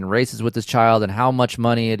rides and races with his child and how much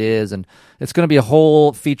money it is. And it's going to be a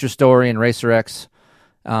whole feature story in Racer X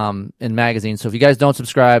in magazine. So if you guys don't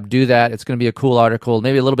subscribe, do that. It's going to be a cool article,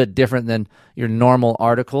 maybe a little bit different than your normal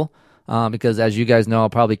article, because as you guys know, I'll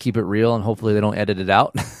probably keep it real and hopefully they don't edit it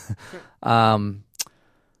out.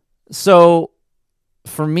 So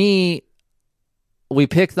for me, we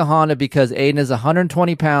picked the Honda because Aiden is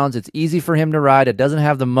 120 pounds. It's easy for him to ride. It doesn't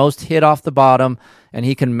have the most hit off the bottom, and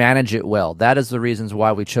he can manage it well. That is the reasons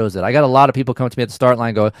why we chose it. I got a lot of people come to me at the start line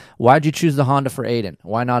and go, why'd you choose the Honda for Aiden?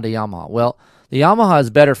 Why not a Yamaha? Well, the Yamaha is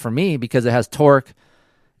better for me because it has torque,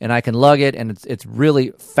 and I can lug it, and it's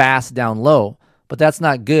really fast down low. But that's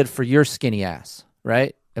not good for your skinny ass,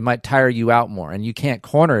 right? It might tire you out more, and you can't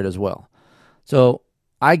corner it as well. So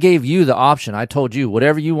I gave you the option. I told you,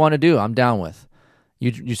 whatever you want to do, I'm down with.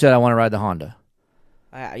 You said I want to ride the Honda.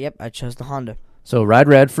 Yep, I chose the Honda. So ride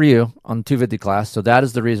red for you on the 250 class. So that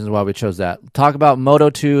is the reasons why we chose that. Talk about Moto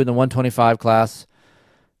 2 in the 125 class.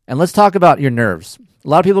 And let's talk about your nerves. A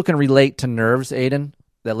lot of people can relate to nerves, Aiden,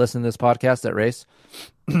 that listen to this podcast, that race.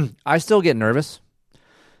 I still get nervous.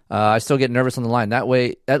 I still get nervous on the line. That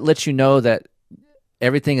way, that lets you know that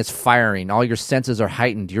everything is firing. All your senses are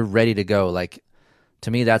heightened. You're ready to go. Like, to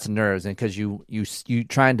me, that's nerves. And because you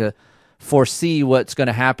trying to foresee what's going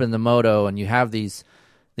to happen in the moto, and you have these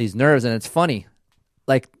nerves, and it's funny.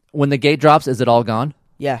 Like, when the gate drops, is it all gone?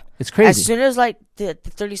 Yeah. It's crazy. As soon as, like, the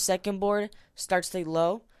 30-second board starts to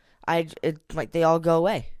low, they all go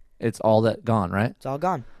away. It's all that gone, right? It's all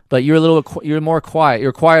gone. But you're more quiet.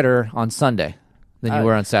 You're quieter on Sunday than you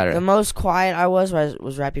were on Saturday. The most quiet I was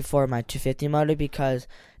right before my 250 moto, because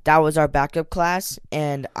that was our backup class,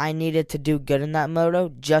 and I needed to do good in that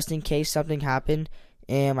moto just in case something happened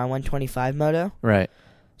in my 125 moto. Right.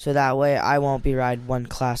 So that way I won't be riding one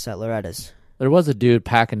class at Loretta's. There was a dude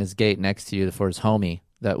packing his gate next to you for his homie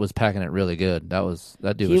that was packing it really good.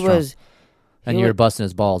 That dude was strong. And you were busting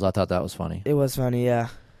his balls. I thought that was funny. It was funny, yeah.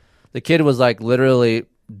 The kid was like literally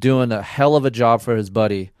doing a hell of a job for his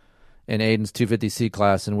buddy in Aiden's 250C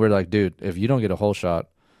class, and we're like, dude, if you don't get a whole shot,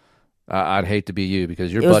 I'd hate to be you,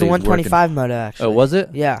 because your buddy's working. It was the 125 moto, actually. Oh, was it?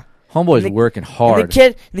 Yeah. Homeboy's working hard.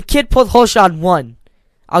 The kid pulled whole shot and won.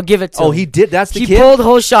 I'll give it to him. Oh, he did? That's the kid? He pulled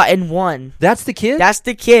whole shot and won. That's the kid? That's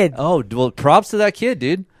the kid. Oh, well, props to that kid,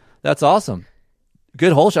 dude. That's awesome.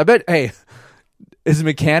 Good whole shot. I bet, hey, his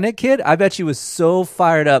mechanic kid, I bet he was so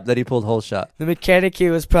fired up that he pulled whole shot. The mechanic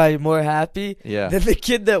kid was probably more happy than the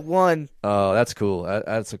kid that won. Oh, that's cool.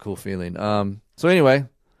 That's a cool feeling. So anyway,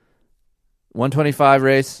 125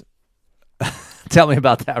 race. Tell me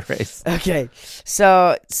about that race. Okay,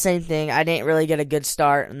 so same thing. I didn't really get a good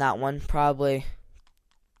start in that one. Probably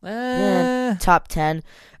top 10.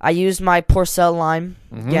 I used my Porcel lime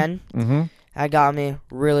again. Mm-hmm. That got me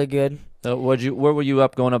really good. So where were you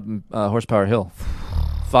up going up Horsepower Hill?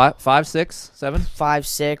 5, 6, 7? 5,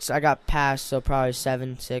 6. I got passed, so probably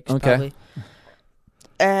 7, 6 okay. Probably.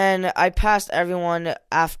 And I passed everyone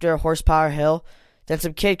after Horsepower Hill. Then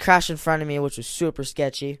some kid crashed in front of me, which was super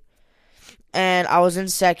sketchy. And I was in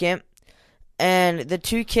second. And the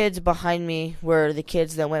two kids behind me were the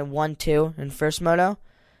kids that went 1-2 in first moto.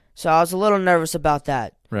 So I was a little nervous about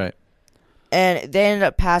that. Right. And they ended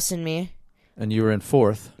up passing me. And you were in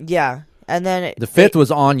fourth. Yeah. And then the fifth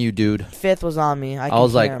was on you, dude. Fifth was on me. I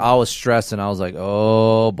was stressing. I was like,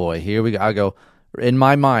 oh boy, here we go. I go, in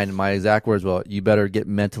my mind, my exact words, well, you better get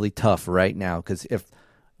mentally tough right now, because if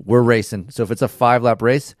we're racing, so if it's a 5-lap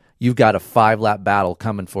race, you've got a 5-lap battle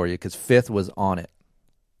coming for you, because fifth was on it.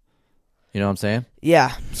 You know what I'm saying?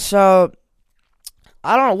 Yeah. So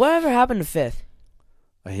I don't know whatever happened to fifth.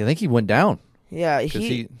 I think he went down. Yeah, because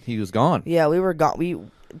he was gone. Yeah, we were gone. We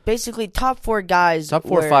basically top 4 guys. Top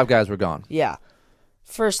 4 or 5 guys were gone. Yeah,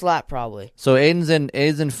 first lap probably. So Aiden's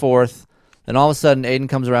in fourth, and all of a sudden Aiden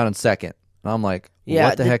comes around in second. And I'm like,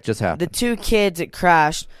 what the heck just happened? The two kids that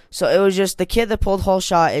crashed. So it was just the kid that pulled whole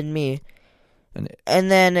shot and me.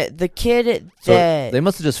 And then the kid that... they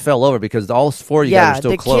must have just fell over, because all 4 of you guys are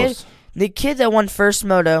still close. The kid that won first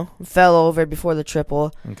moto fell over before the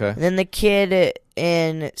triple. Okay. And then the kid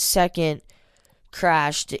in second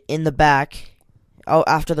crashed in the back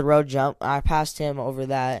after the road jump. I passed him over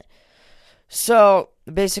that. So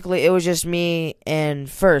basically, it was just me and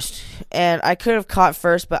first. And I could have caught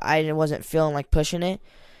first, but I wasn't feeling like pushing it.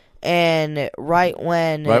 And right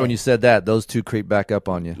when you said that, those two creep back up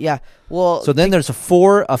on you. Yeah. Well, so then there's a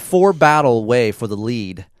four battle way for the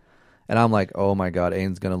lead. And I'm like, oh my God,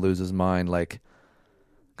 Aiden's going to lose his mind. Like,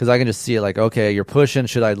 because I can just see it like, okay, you're pushing.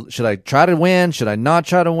 Should I try to win? Should I not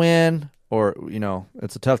try to win? or,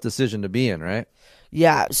 it's a tough decision to be in, right?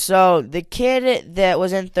 Yeah, so the kid that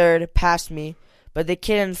was in third passed me, but the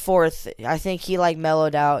kid in fourth, I think he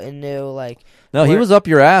mellowed out and knew No, he was up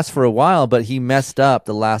your ass for a while, but he messed up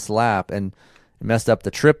the last lap and messed up the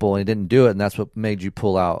triple, and he didn't do it, and that's what made you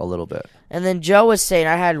pull out a little bit. And then Joe was saying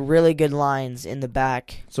I had really good lines in the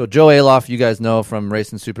back. So Joe Aloff, you guys know from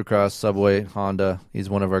racing Supercross, Subway, Honda. He's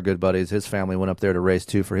one of our good buddies. His family went up there to race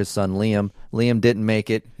too for his son Liam. Liam didn't make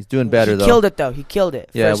it. He's doing better though. He killed it though. He killed it.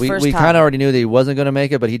 Yeah, we kind of already knew that he wasn't going to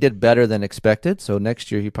make it, but he did better than expected. So next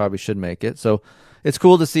year he probably should make it. So it's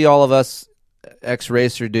cool to see all of us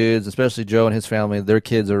ex-racer dudes, especially Joe and his family. Their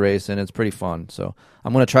kids are racing. It's pretty fun. So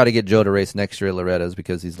I'm going to try to get Joe to race next year at Loretta's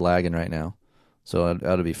because he's lagging right now. So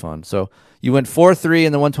that'll be fun. So you went 4-3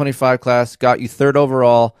 in the 125 class, got you third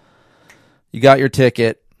overall. You got your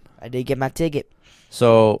ticket. I did get my ticket.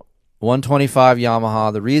 So 125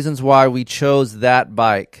 Yamaha. The reasons why we chose that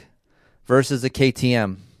bike versus the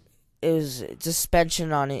KTM.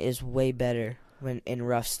 Suspension on it is way better when in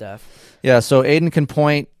rough stuff. Yeah, so Aiden can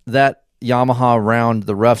point that Yamaha around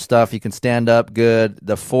the rough stuff. He can stand up good.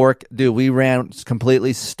 The fork, dude, we ran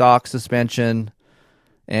completely stock suspension,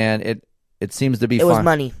 and it seems to be fine. It was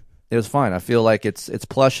money. It was fine. I feel like it's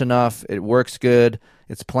plush enough. It works good.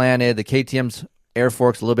 It's planted. The KTM's air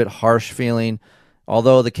fork's a little bit harsh feeling.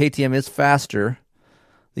 Although the KTM is faster,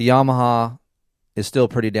 the Yamaha is still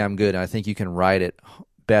pretty damn good, and I think you can ride it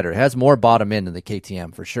better. It has more bottom end than the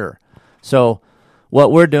KTM for sure. So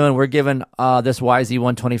what we're doing, we're giving this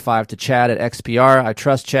YZ125 to Chad at XPR. I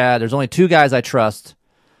trust Chad. There's only two guys I trust,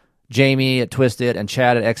 Jamie at Twisted and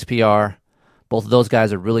Chad at XPR. Both of those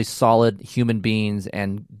guys are really solid human beings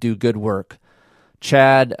and do good work.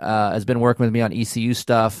 Chad has been working with me on ECU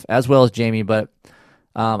stuff, as well as Jamie, but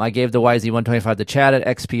I gave the YZ125 to Chad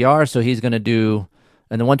at XPR, so he's going to do,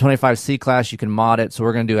 in the 125C class, you can mod it, so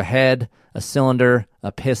we're going to do a head, a cylinder,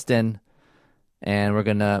 a piston, and we're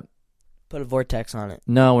going to put a vortex on it.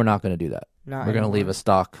 No, we're not going to do that. Not we're going to leave a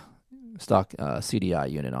stock CDI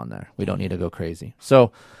unit on there. We don't need to go crazy.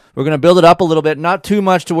 So we're going to build it up a little bit, not too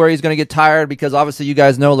much to where he's going to get tired, because obviously you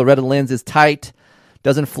guys know Loretta Lynn's is tight,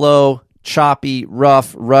 doesn't flow, choppy,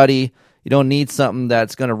 rough, ruddy. You don't need something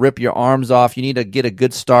that's going to rip your arms off. You need to get a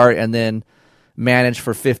good start and then manage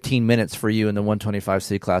for 15 minutes for you in the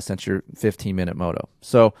 125C class since you're 15-minute moto.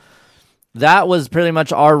 So that was pretty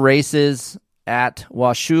much our races at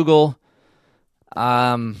Washougal.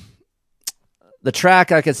 The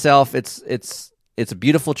track like itself, it's a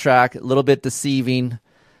beautiful track, a little bit deceiving.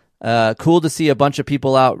 Cool to see a bunch of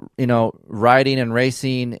people out, riding and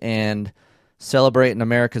racing and celebrating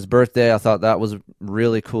America's birthday. I thought that was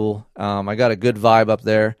really cool. I got a good vibe up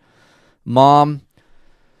there. Mom,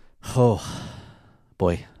 oh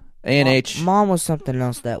boy, A&H. Mom was something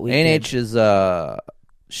else that weekend. A&H is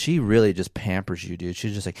she really just pampers you, dude.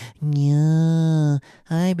 She's just like, yeah,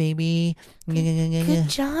 hi, baby. Good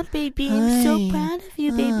job, baby. Hi. I'm so proud of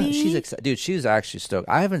you, baby. She's excited, dude. She's actually stoked.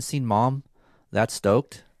 I haven't seen Mom that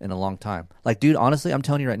stoked in a long time. Like, dude, honestly, I'm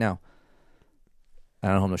telling you right now. I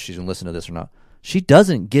don't know if she's gonna listen to this or not. She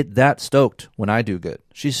doesn't get that stoked when I do good.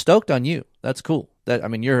 She's stoked on you. That's cool.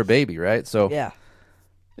 You're her baby, right? So yeah.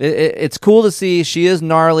 It's cool to see. She is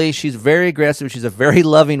gnarly. She's very aggressive. She's a very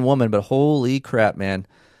loving woman, but holy crap, man.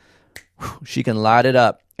 She can light it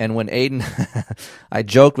up. And when Aiden, I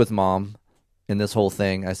joked with Mom in this whole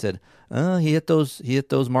thing. I said, he hit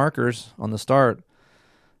those markers on the start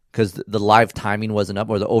because the live timing wasn't up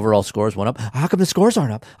or the overall scores went up. How come the scores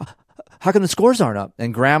aren't up? How come the scores aren't up?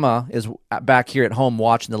 And Grandma is back here at home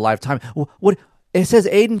watching the live time. What? It says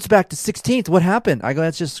Aiden's back to 16th. What happened? I go,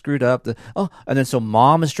 that's just screwed up. And then so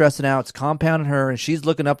Mom is stressing out. It's compounding her, and she's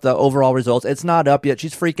looking up the overall results. It's not up yet.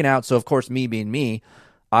 She's freaking out. So, of course, me being me,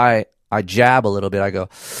 I jab a little bit. I go,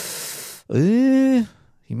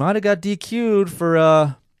 he might have got DQ'd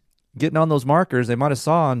for getting on those markers. They might have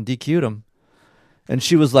saw and DQ'd him. And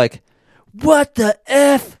she was like, what the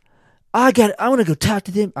F? I want to go talk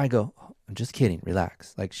to them. I go, I'm just kidding.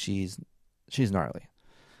 Relax. Like, she's gnarly.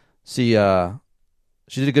 See,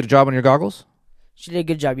 she did a good job on your goggles? She did a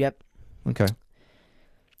good job, yep. Okay.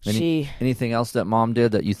 Anything else that Mom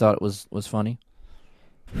did that you thought was funny?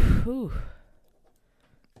 Whew.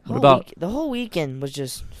 The whole weekend was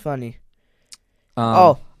just funny.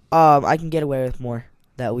 I can get away with more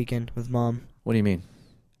that weekend with Mom. What do you mean?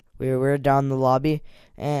 We were down in the lobby,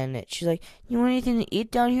 and she's like, you want anything to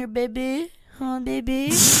eat down here, baby? Huh, baby?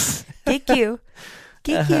 Thank you.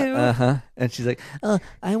 Thank you. And she's like, oh,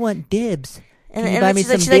 I want dibs. And Can you buy me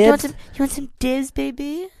some she's dibs? Like, you want some dibs,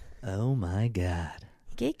 baby? Oh, my God.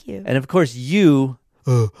 Thank you. And, of course, you...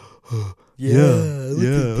 yeah,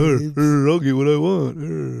 I'll get what I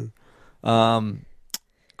want.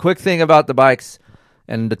 Quick thing about the bikes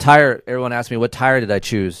and the tire. Everyone asked me what tire did I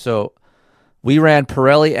choose. So we ran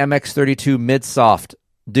Pirelli MX32 mid-soft.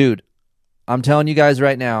 Dude, I'm telling you guys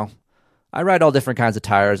right now, I ride all different kinds of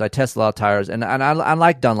tires. I test a lot of tires, and I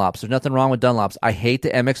like Dunlops. There's nothing wrong with Dunlops. I hate the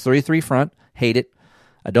MX33 front. Hate it.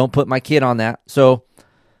 I don't put my kid on that. So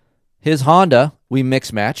his Honda, we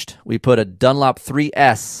mix-matched. We put a Dunlop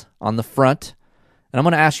 3S on the front. And I'm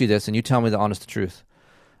going to ask you this, and you tell me the honest truth.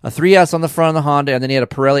 A 3S on the front of the Honda, and then he had a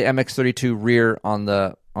Pirelli MX32 rear on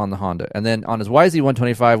the Honda. And then on his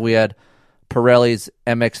YZ125, we had Pirelli's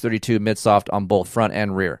MX32 mid-soft on both front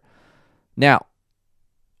and rear. Now,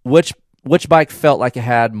 which bike felt like it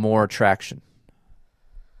had more traction?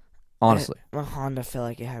 Honestly. My Honda felt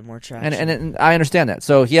like it had more traction. And I understand that.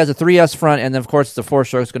 So he has a 3S front, and then, of course, the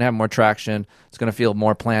 4-stroke is going to have more traction. It's going to feel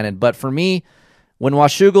more planted. But for me, when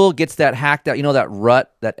Washougal gets that hacked out, that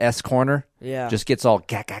rut, that S corner, just gets all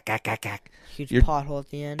gack. Huge pothole at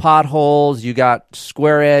the end. Potholes, you got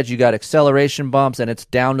square edge, you got acceleration bumps, and it's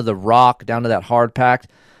down to the rock, down to that hard packed.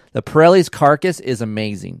 The Pirelli's carcass is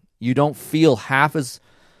amazing. You don't feel half as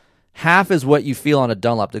what you feel on a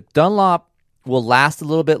Dunlop. The Dunlop will last a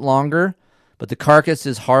little bit longer, but the carcass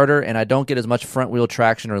is harder, and I don't get as much front wheel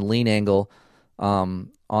traction or lean angle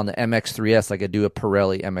on the MX3S like I do a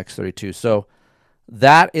Pirelli MX32. So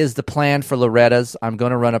that is the plan for Loretta's. I'm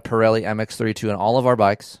going to run a Pirelli MX32 on all of our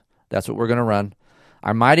bikes. That's what we're going to run.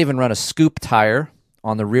 I might even run a scoop tire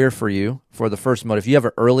on the rear for you for the first moto. If you have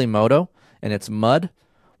an early moto and it's mud,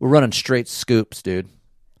 we're running straight scoops, dude.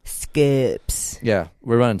 Scoops. Yeah,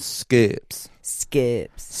 we're running scoops.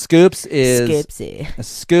 Scoops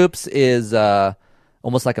is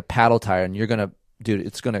almost like a paddle tire, and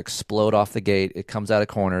it's gonna explode off the gate. It comes out of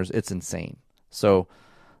corners. It's insane. So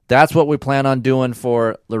that's what we plan on doing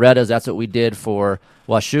for Loretta's. That's what we did for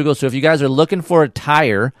Washougal. So if you guys are looking for a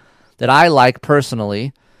tire that I like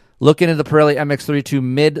personally, look into the Pirelli MX32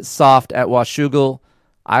 mid-soft at Washougal.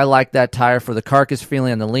 I like that tire for the carcass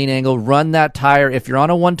feeling and the lean angle. Run that tire. If you're on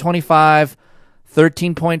a 125,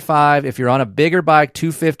 13.5. If you're on a bigger bike,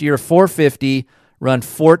 250 or 450, run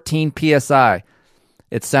 14 PSI.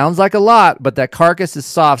 It sounds like a lot, but that carcass is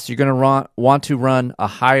soft, so you're going to want to run a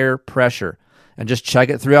higher pressure. And just check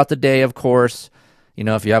it throughout the day, of course.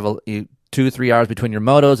 If you have 2-3 hours between your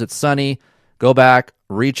motos, it's sunny, go back,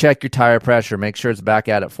 recheck your tire pressure, make sure it's back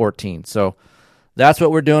at 14. So that's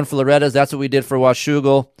what we're doing for Loretta's. That's what we did for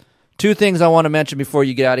Washougal. Two things I want to mention before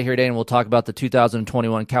you get out of here today, and we'll talk about the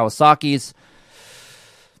 2021 Kawasaki's.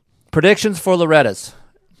 Predictions for Loretta's,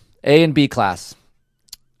 A and B class.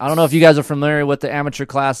 I don't know if you guys are familiar with the amateur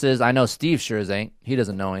classes. I know Steve sure as ain't. He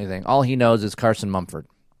doesn't know anything. All he knows is Carson Mumford.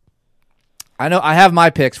 I have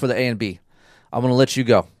my picks for the A and B. I'm going to let you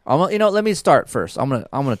go. Let me start first. I'm going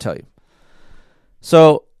to tell you.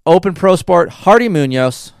 So, Open Pro Sport, Hardy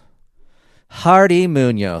Munoz. Hardy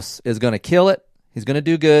Munoz is going to kill it. He's going to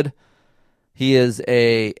do good. He is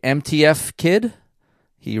a MTF kid.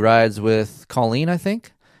 He rides with Colleen, I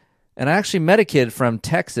think. And I actually met a kid from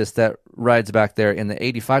Texas that rides back there in the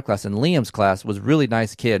 85 class. And Liam's class was a really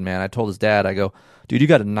nice kid, man. I told his dad, I go, dude, you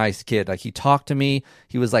got a nice kid. Like, he talked to me.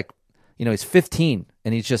 He was like, he's 15.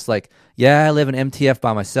 And he's just like, yeah, I live in MTF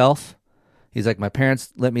by myself. He's like, my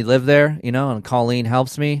parents let me live there, and Colleen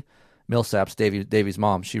helps me. Millsap's Davey's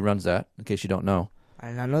mom. She runs that, in case you don't know. I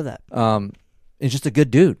did not know that. He's just a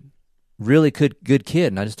good dude. Really good kid.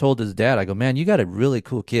 And I just told his dad, I go, man, you got a really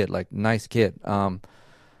cool kid, like nice kid.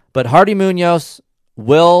 But Hardy Munoz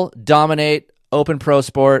will dominate Open Pro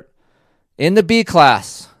Sport in the B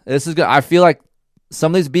class. This is good. I feel like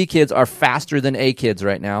some of these B kids are faster than A kids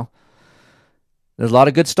right now. There's a lot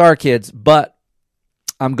of good star kids, but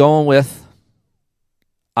I'm going with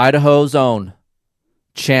Idaho's own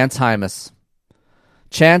Chance Hymas.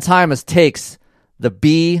 Chance Hymas takes the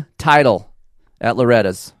B title at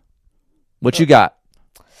Loretta's. What you got?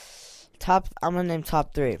 I'm going to name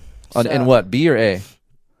top three. In what, B or A?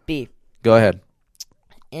 B. Go ahead.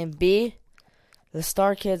 In B, the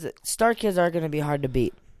star kids are going to be hard to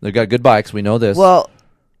beat. They've got good bikes. We know this. Well,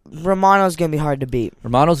 Romano's going to be hard to beat.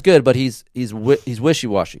 Romano's good, but he's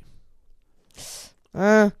wishy-washy.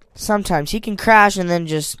 Sometimes. He can crash and then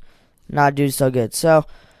just not do so good. So,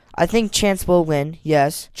 I think Chance will win,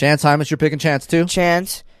 yes. Chance Hymas, you're picking Chance too?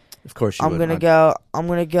 Chance. Of course you I'm would. I'm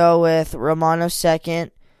gonna go with Romano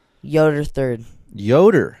second, Yoder third.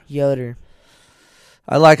 Yoder.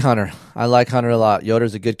 I like Hunter. a lot.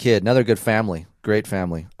 Yoder's a good kid. Another good family. Great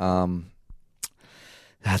family.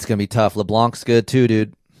 That's gonna be tough. LeBlanc's good too,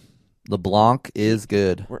 dude. LeBlanc is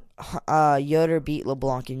good. Yoder beat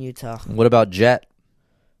LeBlanc in Utah. What about Jet?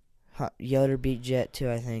 Yoder beat Jet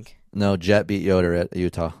too, I think. No, Jet beat Yoder at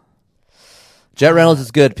Utah. Jet Reynolds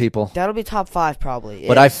is good, people. That'll be top 5 probably.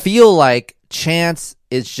 But I feel like Chance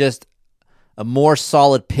is just a more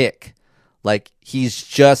solid pick. Like, he's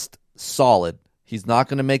just solid. He's not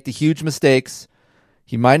going to make the huge mistakes.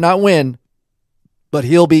 He might not win, but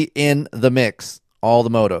he'll be in the mix, all the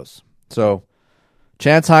motos. So,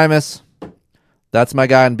 Chance Hymas, that's my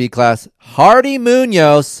guy in B class. Hardy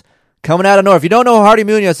Munoz, coming out of North. If you don't know who Hardy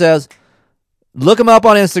Munoz is, look him up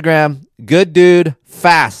on Instagram. Good dude,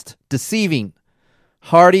 fast, deceiving.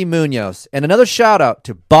 Hardy Munoz. And another shout out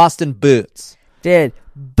to Boston Boots. Dude,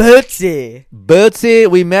 Bootsy,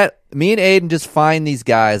 me and Aiden just find these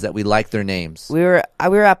guys that we like their names. We were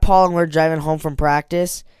at Paul and we are driving home from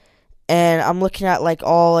practice, and I'm looking at like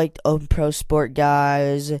all like Open Pro Sport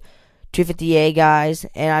guys, 250A guys,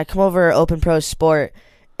 and I come over Open Pro Sport,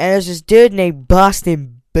 and there's this dude named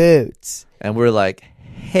Boston Boots. And we're like,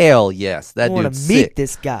 hell yes, that dude's sick. I want to meet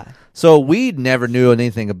this guy. So we never knew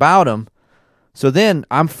anything about him. So then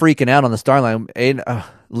I'm freaking out on the start line.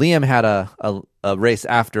 Liam had a race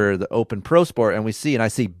after the Open Pro Sport, and I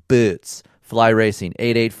see Boots, Fly Racing,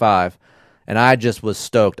 885, and I just was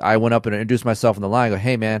stoked. I went up and introduced myself on the line. I go,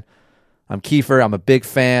 hey, man, I'm Kiefer. I'm a big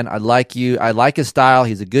fan. I like you. I like his style.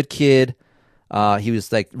 He's a good kid. He was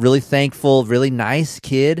like really thankful, really nice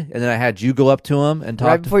kid. And then I had you go up to him and talk.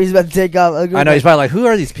 Right before he's about to take off. I know. He's probably like, who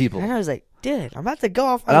are these people? And I was like, dude, I'm about to go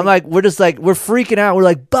off. And I'm like, we're freaking out. We're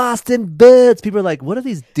like, Boston Boots. People are like, what are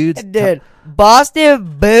these dudes? Dude,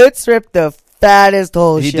 Boston Boots ripped the fattest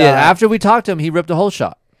hole shot. He did. After we talked to him, he ripped a whole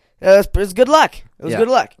shot. It was good luck. It was good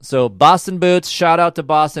luck. So Boston Boots, shout out to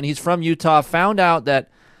Boston. He's from Utah. Found out that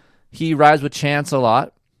he rides with Chance a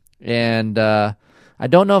lot. And I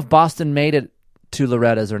don't know if Boston made it to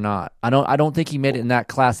Loretta's or not. I don't think he made it in that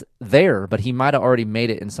class there, but he might have already made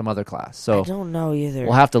it in some other class. So I don't know either.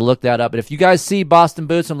 We'll have to look that up. But if you guys see Boston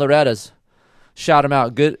Boots and Loretta's, shout him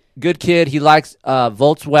out. Good kid. He likes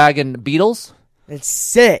Volkswagen Beetles. It's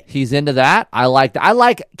sick. He's into that. I like that. I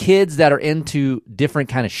like kids that are into different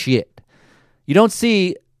kind of shit. You don't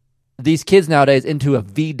see these kids nowadays into a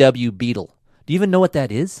VW Beetle. Do you even know what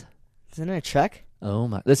that is? Isn't it a truck? Oh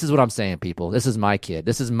my! This is what I'm saying, people. This is my kid.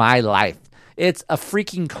 This is my life. It's a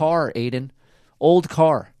freaking car, Aiden. Old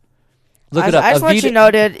car. Look it up. I just want you to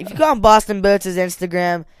know, dude, if you go on Boston Boots'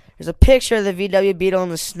 Instagram, there's a picture of the VW Beetle in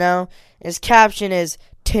the snow. His caption is,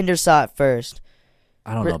 Tinder saw it first.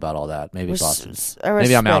 I don't know about all that. Maybe Boston.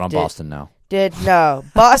 Maybe I'm out on Boston now. Dude, no.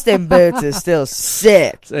 Boston Boots is still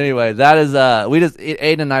sick. So anyway, that is,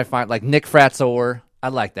 Aiden and I find, like, Nick Fratzor. I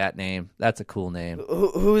like that name. That's a cool name.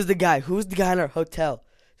 Who's the guy? Who's the guy in our hotel?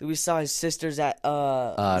 We saw his sisters at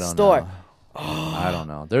I don't store. Know. I don't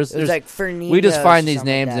know. There's like Fernino, we just find these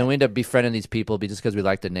names like and we end up befriending these people just because we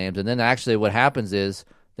like the names. And then actually what happens is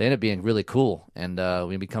they end up being really cool and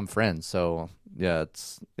we become friends. So yeah,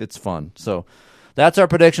 it's fun. So that's our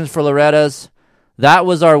predictions for Loretta's. That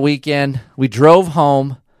was our weekend. We drove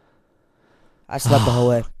home. I slept the whole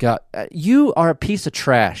way. God, you are a piece of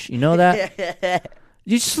trash. You know that?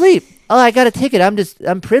 You sleep. Oh, I got a ticket.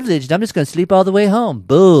 I'm privileged. I'm just going to sleep all the way home.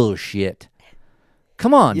 Bullshit.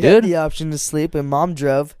 Come on, you dude. had the option to sleep, and Mom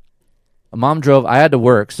drove. Mom drove. I had to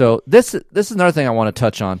work. So this is another thing I want to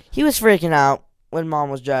touch on. He was freaking out when Mom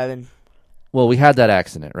was driving. Well, we had that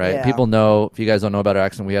accident, right? Yeah. People know, if you guys don't know about our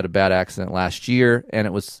accident, we had a bad accident last year, and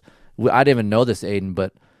I didn't even know this, Aiden,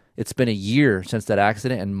 but it's been a year since that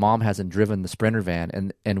accident, and Mom hasn't driven the Sprinter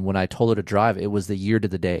van, and when I told her to drive, it was the year to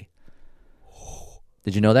the day.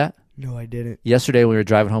 Did you know that? No, I didn't. Yesterday when we were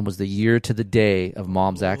driving home was the year to the day of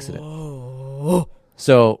Mom's accident. Oh.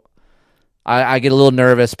 So I get a little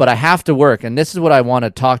nervous, but I have to work, and this is what I want to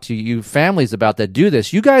talk to you families about that do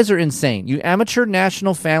this. You guys are insane. You amateur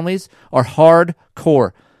national families are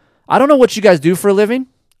hardcore. I don't know what you guys do for a living.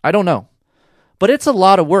 I don't know. But it's a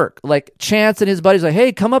lot of work. Like Chance and his buddies like,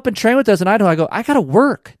 hey, come up and train with us in Idaho. I go, I got to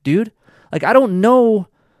work, dude. Like, I don't know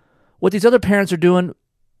what these other parents are doing,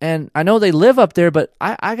 and I know they live up there, but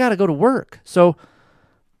I got to go to work. So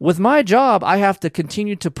with my job, I have to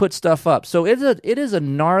continue to put stuff up. So it is a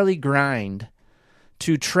gnarly grind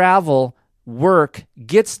to travel, work,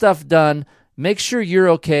 get stuff done, make sure you're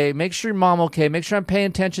okay, make sure your mom okay, make sure I'm paying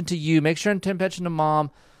attention to you, make sure I'm paying attention to Mom.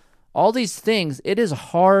 All these things, it is a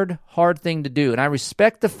hard thing to do. And I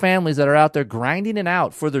respect the families that are out there grinding it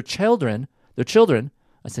out for their children. I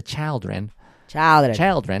said children.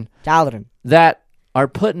 That are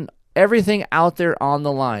putting everything out there on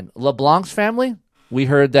the line. LeBlanc's family, we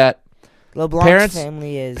heard that parents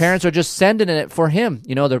are just sending it for him.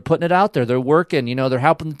 You know, they're putting it out there. They're working. You know, they're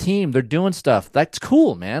helping the team. They're doing stuff. That's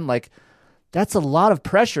cool, man. Like, that's a lot of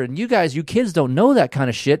pressure. And you kids don't know that kind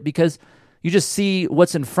of shit because you just see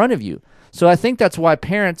what's in front of you. So I think that's why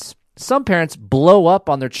parents some parents blow up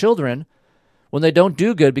on their children when they don't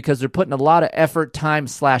do good because they're putting a lot of effort, time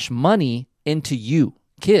 / money into you,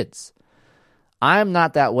 kids. I'm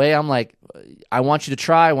not that way. I'm like, I want you to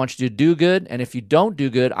try. I want you to do good. And if you don't do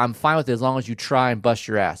good, I'm fine with it as long as you try and bust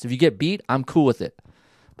your ass. If you get beat, I'm cool with it.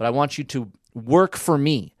 But I want you to work for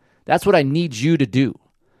me. That's what I need you to do.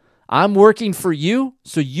 I'm working for you,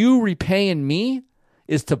 so you repaying me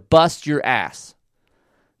is to bust your ass.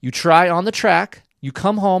 You try on the track, you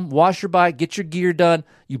come home, wash your bike, get your gear done,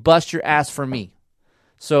 you bust your ass for me.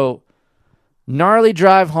 So, gnarly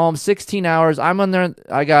drive home, 16 hours. I'm on there.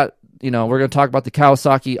 I got, we're going to talk about the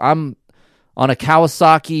Kawasaki. I'm on a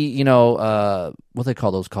Kawasaki, what do they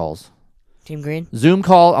call those calls? Team Green? Zoom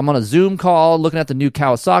call. I'm on a Zoom call looking at the new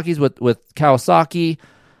Kawasaki's with Kawasaki.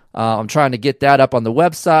 I'm trying to get that up on the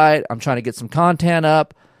website. I'm trying to get some content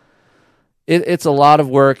up. It's a lot of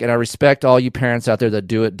work, and I respect all you parents out there that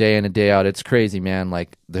do it day in and day out. It's crazy, man.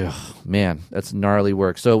 Like, man, that's gnarly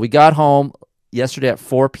work. So we got home yesterday at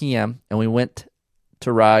 4 p.m., and we went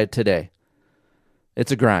to ride today.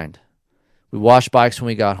 It's a grind. We washed bikes when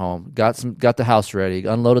we got home, got the house ready,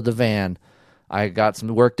 unloaded the van. I got some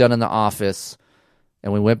work done in the office,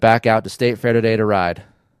 and we went back out to State Fair today to ride.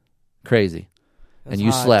 Crazy. That's and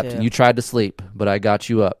you hot, slept, too. and you tried to sleep, but I got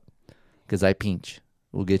you up because I pinch.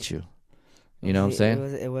 We'll get you. You know what I'm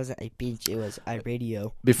saying? It wasn't a beach. It was a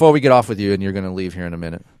radio. Before we get off with you, and you're going to leave here in a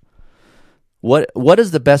minute, what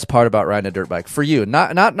is the best part about riding a dirt bike for you?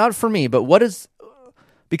 Not for me, but what is,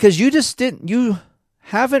 because you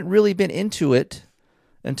haven't really been into it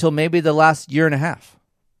until maybe the last year and a half.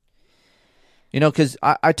 Because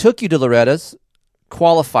I took you to Loretta's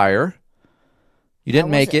qualifier. You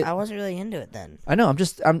didn't make it. I wasn't really into it then. I know.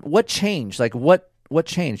 What changed? Like, what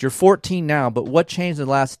changed? You're 14 now, but what changed in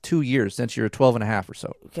the last 2 years since you were 12 and a half or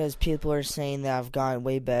so? Because people are saying that I've gotten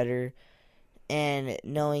way better, and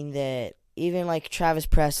knowing that even like Travis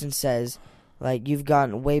Preston says, like, you've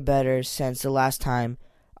gotten way better since the last time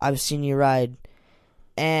I've seen you ride.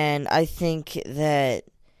 And I think that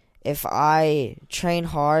if I train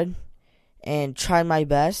hard and try my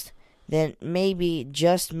best, then maybe,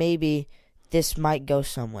 just maybe, this might go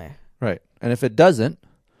somewhere. Right. And if it doesn't,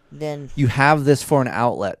 then you have this for an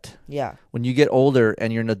outlet. Yeah. When you get older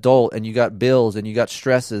and you're an adult and you got bills and you got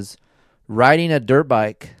stresses, riding a dirt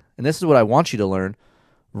bike, and this is what I want you to learn,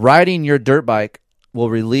 riding your dirt bike will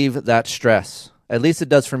relieve that stress. At least it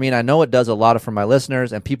does for me, and I know it does a lot for my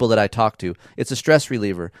listeners and people that I talk to. It's a stress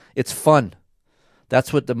reliever. It's fun.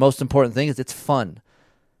 That's what the most important thing is. It's fun.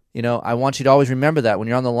 I want you to always remember that when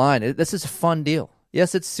you're on the line. This is a fun deal.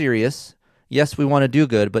 Yes, it's serious. Yes, we want to do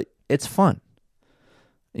good, but it's fun.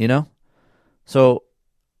 So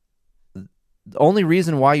the only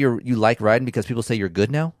reason why you like riding because people say you're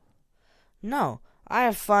good now? No, I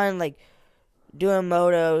have fun like doing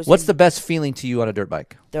motos. What's the best feeling to you on a dirt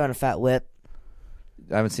bike? Throwing a fat whip.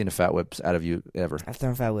 I haven't seen a fat whip out of you ever. I've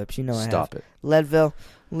thrown fat whips. I have. Stop it. Leadville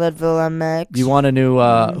MX. You want to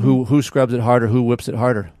know who scrubs it harder, who whips it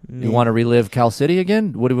harder? Me. You want to relive Cal City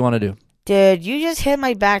again? What do we want to do? Dude, you just hit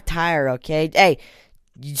my back tire, okay? Hey,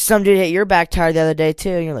 some dude hit your back tire the other day too,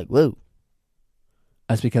 and you're like, whoa.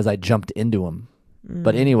 That's because I jumped into him.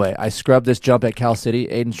 But anyway, I scrubbed this jump at Cal City.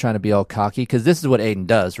 Aiden's trying to be all cocky because this is what Aiden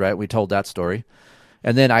does, right? We told that story.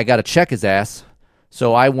 And then I got to check his ass.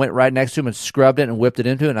 So I went right next to him and scrubbed it and whipped it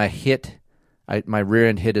into it, and my rear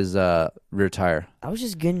end hit his rear tire. I was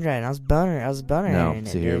just good riding. I was boner. No,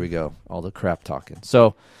 see, here we go. All the crap talking.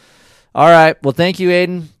 So, all right. Well, thank you,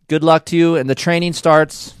 Aiden. Good luck to you. And the training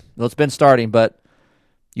starts. Well, it's been starting, but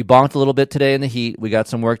you bonked a little bit today in the heat. We got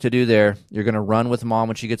some work to do there. You're going to run with Mom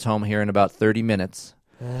when she gets home here in about 30 minutes.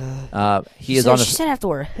 She said I have to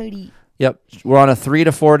wear a hoodie. Yep. We're on a 3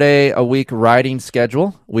 to 4 day a week riding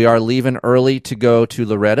schedule. We are leaving early to go to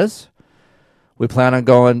Loretta's. We plan on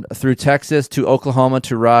going through Texas to Oklahoma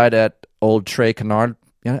to ride at old Trey Kennard.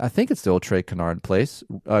 Yeah, I think it's the old Trey Kennard place.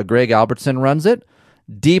 Greg Albertson runs it.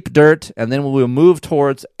 Deep dirt, and then we'll move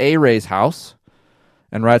towards A-Ray's house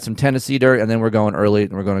and ride some Tennessee dirt, and then we're going early,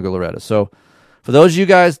 and we're going to go Loretta. So for those of you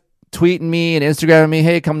guys tweeting me and Instagramming me,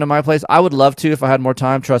 hey, come to my place, I would love to if I had more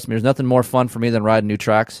time. Trust me, there's nothing more fun for me than riding new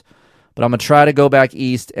tracks. But I'm going to try to go back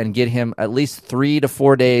east and get him at least 3 to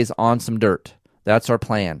 4 days on some dirt. That's our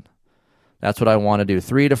plan. That's what I want to do.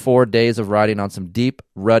 3 to 4 days of riding on some deep,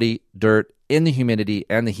 ruddy dirt in the humidity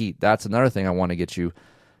and the heat. That's another thing I want to get you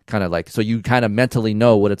kind of like, so you kind of mentally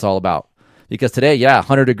know what it's all about. Because today,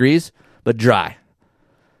 100 degrees, but dry.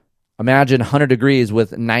 Imagine 100 degrees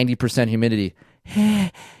with 90% humidity.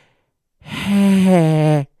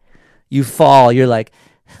 You fall. You're like,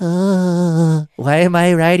 why am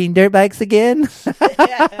I riding dirt bikes again?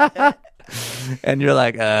 And you're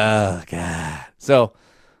like, oh, God. So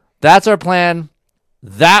that's our plan.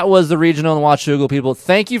 That was the regional and Washougal people.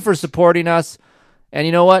 Thank you for supporting us. And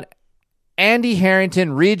you know what? Andy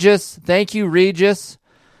Harrington, Regis. Thank you, Regis.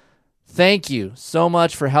 Thank you so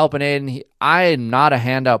much for helping Aiden. I am not a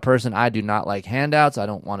handout person. I do not like handouts. I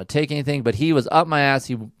don't want to take anything. But he was up my ass.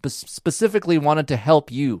 He specifically wanted to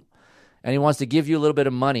help you. And he wants to give you a little bit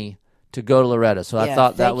of money to go to Loretta. So I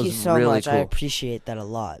thought that was really cool. Thank you so much. I appreciate that a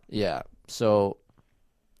lot. Yeah. So,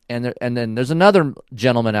 and then there's another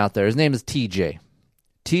gentleman out there. His name is TJ.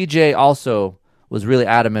 TJ also was really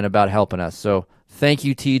adamant about helping us. So thank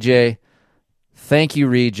you, TJ. Thank you,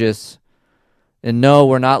 Regis. And no,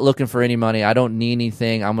 we're not looking for any money. I don't need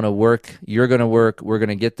anything. I'm going to work. You're going to work. We're going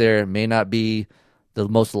to get there. It may not be the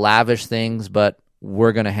most lavish things, but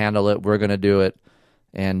we're going to handle it. We're going to do it.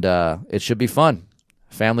 And it should be fun.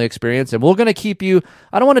 Family experience. And we're going to keep you.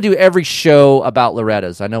 I don't want to do every show about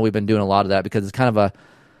Loretta's. I know we've been doing a lot of that because it's kind of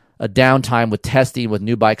a downtime with testing, with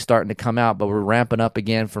new bikes starting to come out, but we're ramping up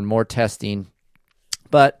again for more testing.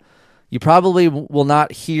 But you probably will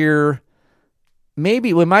not hear.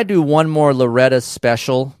 Maybe we might do one more Loretta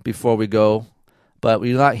special before we go, but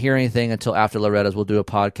we will not hear anything until after Loretta's. We'll do a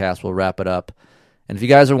podcast. We'll wrap it up. And if you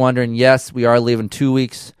guys are wondering, yes, we are leaving 2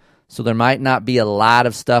 weeks, so there might not be a lot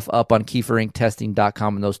of stuff up on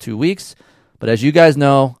KieferInkTesting.com in those 2 weeks. But as you guys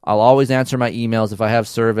know, I'll always answer my emails if I have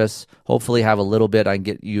service. Hopefully have a little bit. I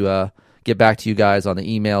can get back to you guys on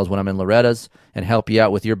the emails when I'm in Loretta's and help you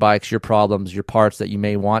out with your bikes, your problems, your parts that you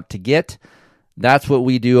may want to get. That's what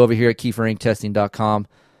we do over here at KieferInkTesting.com.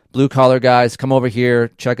 Blue collar guys, come over here,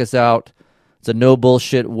 check us out. It's a no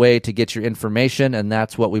bullshit way to get your information, and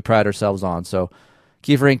that's what we pride ourselves on. So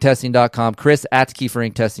KieferInkTesting.com, Chris at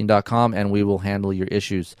KieferInkTesting.com, and we will handle your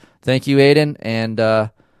issues. Thank you, Aiden, and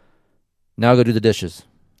now go do the dishes.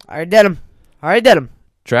 I already did them.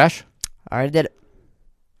 Trash? I already did it.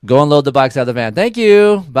 Go unload the bikes out of the van. Thank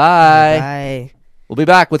you. Bye. Bye. We'll be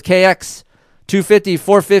back with KX 250,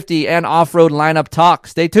 450, and off-road lineup talk.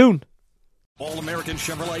 Stay tuned. All-American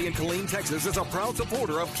Chevrolet in Killeen, Texas is a proud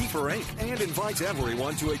supporter of Keefer Inc. and invites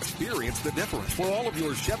everyone to experience the difference for all of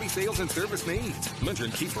your Chevy sales and service needs.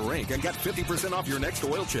 Mention Keefer Inc. and get 50% off your next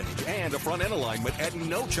oil change and a front-end alignment at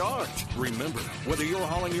no charge. Remember, whether you're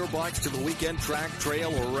hauling your bikes to the weekend track,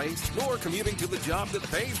 trail, or race, or commuting to the job that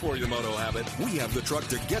pays for your moto habit, we have the truck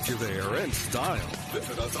to get you there in style.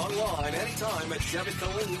 Visit us online anytime at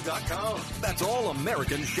ChevyKilleen.com. That's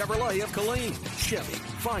All-American Chevrolet of Killeen. Chevy,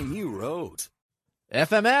 find new roads.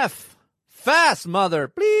 FMF. Fast, mother.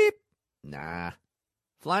 Bleep. Nah.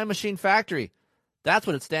 Flying Machine Factory. That's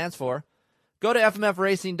what it stands for. Go to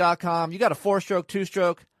FMFRacing.com. You got a 4-stroke,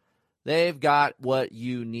 2-stroke. They've got what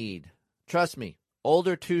you need. Trust me.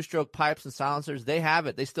 Older 2-stroke pipes and silencers, they have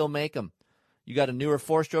it. They still make them. You got a newer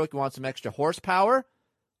 4-stroke. You want some extra horsepower?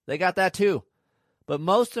 They got that too. But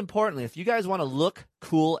most importantly, if you guys want to look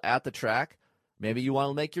cool at the track, maybe you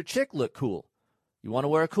want to make your chick look cool. You want to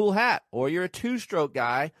wear a cool hat, or you're a 2-stroke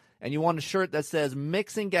guy, and you want a shirt that says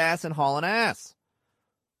mixing gas and hauling ass.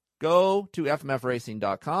 Go to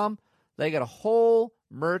FMFRacing.com. They got a whole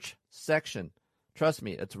merch section. Trust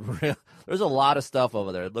me, it's real. There's a lot of stuff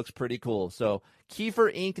over there. It looks pretty cool. So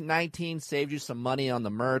Kiefer Inc. 19 saved you some money on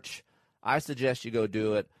the merch. I suggest you go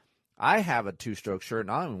do it. I have a 2-stroke shirt,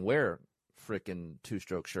 and I don't even wear freaking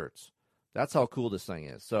 2-stroke shirts. That's how cool this thing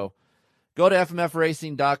is. So go to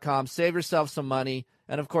FMFRacing.com, save yourself some money,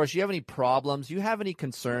 and of course, you have any problems, you have any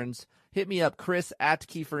concerns, hit me up, Chris at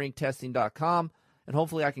KieferInkTesting.com, and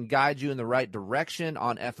hopefully I can guide you in the right direction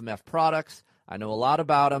on FMF products. I know a lot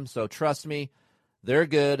about them, so trust me, they're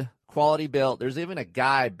good, quality built. There's even a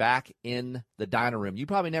guy back in the dyno room you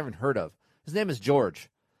probably never heard of. His name is George.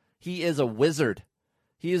 He is a wizard.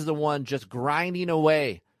 He is the one just grinding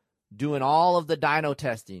away, doing all of the dyno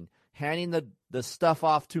testing, handing the stuff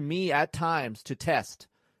off to me at times to test.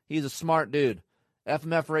 He's a smart dude.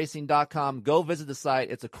 FMFRacing.com. Go visit the site.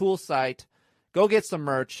 It's a cool site. Go get some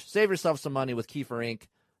merch. Save yourself some money with Kiefer Inc.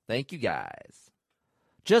 Thank you, guys.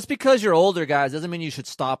 Just because you're older, guys, doesn't mean you should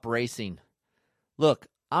stop racing. Look,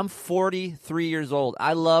 I'm 43 years old.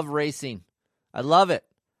 I love racing. I love it.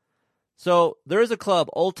 So there is a club,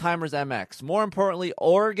 Old Timers MX. More importantly,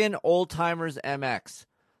 Oregon Old Timers MX.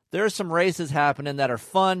 There are some races happening that are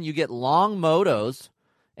fun. You get long motos,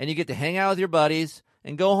 and you get to hang out with your buddies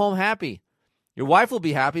and go home happy. Your wife will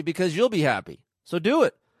be happy because you'll be happy. So do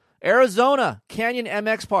it. Arizona, Canyon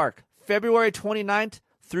MX Park, February 29th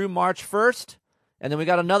through March 1st. And then we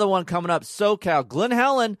got another one coming up, SoCal, Glen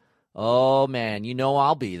Helen. Oh, man, you know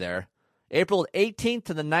I'll be there. April 18th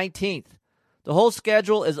to the 19th. The whole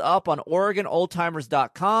schedule is up on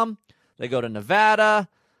OregonOldTimers.com. They go to Nevada.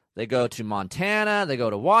 They go to Montana. They go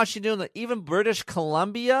to Washington, even British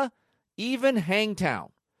Columbia, even Hangtown.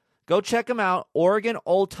 Go check them out,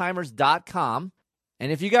 OregonOldTimers.com.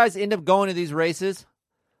 And if you guys end up going to these races,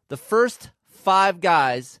 the first 5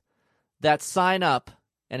 guys that sign up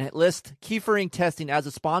and list Kiefer Inc. Testing as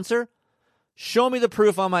a sponsor, show me the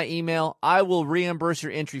proof on my email. I will reimburse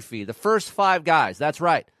your entry fee. The first 5 guys, that's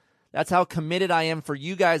right. That's how committed I am for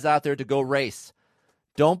you guys out there to go race.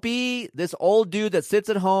 Don't be this old dude that sits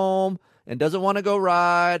at home and doesn't want to go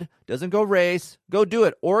ride, doesn't go race. Go do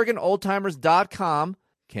it. OregonOldTimers.com.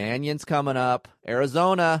 Canyon's coming up.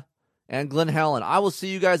 Arizona and Glen Helen. I will see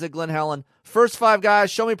you guys at Glen Helen. First 5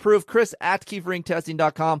 guys, show me proof. Chris at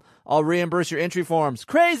KieferIncTesting.com. I'll reimburse your entry forms.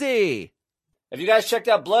 Crazy! Have you guys checked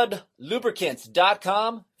out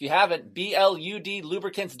BloodLubricants.com? If you haven't,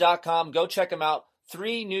 BLUDLubricants.com. Go check them out.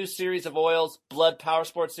 3 new series of oils, Blood Power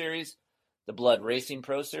Sport Series, the Blood Racing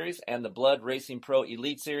Pro Series, and the Blood Racing Pro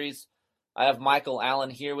Elite Series. I have Michael Allen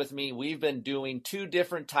here with me. We've been doing 2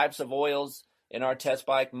 different types of oils in our test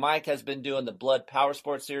bike. Mike has been doing the Blood Power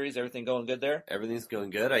Sport Series. Everything going good there? Everything's going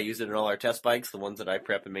good. I use it in all our test bikes, the ones that I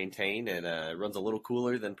prep and maintain, and it runs a little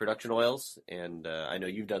cooler than production oils, and I know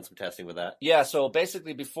you've done some testing with that. Yeah, so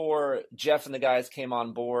basically before Jeff and the guys came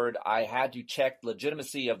on board, I had to check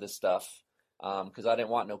legitimacy of this stuff because I didn't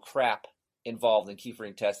want no crap involved in Kiefer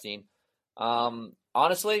Inc. testing.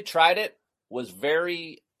 Honestly, tried it, was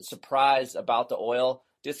very surprised about the oil,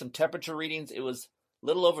 did some temperature readings. It was a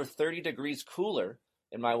little over 30 degrees cooler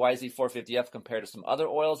in my YZ450F compared to some other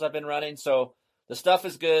oils I've been running. So the stuff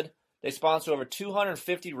is good. They sponsor over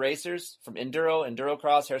 250 racers from Enduro,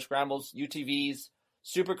 Endurocross, Hare Scrambles, UTVs,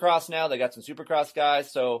 Supercross now. They got some Supercross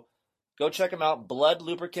guys. So go check them out,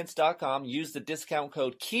 bloodlubricants.com. Use the discount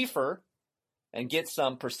code Kiefer and get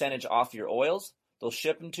some percentage off your oils. They'll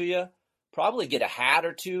ship them to you. Probably get a hat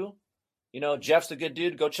or 2. You know, Jeff's a good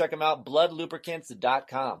dude. Go check him out,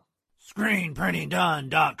 bloodlubricants.com.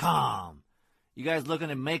 ScreenPrintingDone.com. You guys looking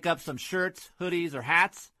to make up some shirts, hoodies, or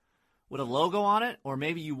hats with a logo on it? Or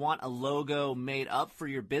maybe you want a logo made up for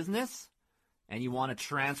your business and you want to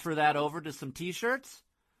transfer that over to some t-shirts?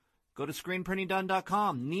 Go to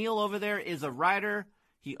ScreenPrintingDone.com. Neil over there is a writer.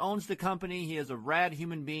 He owns the company. He is a rad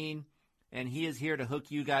human being, and he is here to hook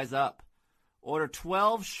you guys up. Order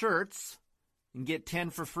 12 shirts and get 10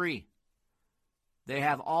 for free. They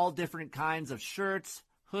have all different kinds of shirts,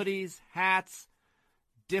 hoodies, hats,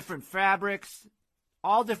 different fabrics,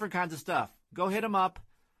 all different kinds of stuff. Go hit them up,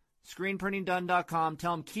 screenprintingdone.com.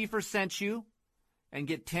 Tell them Kiefer sent you and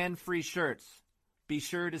get 10 free shirts. Be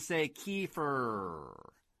sure to say Kiefer.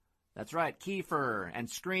 That's right, Kiefer, and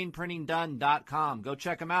screenprintingdone.com. Go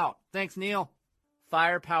check them out. Thanks, Neil.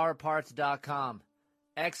 Firepowerparts.com.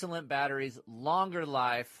 Excellent batteries, longer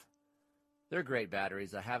life. They're great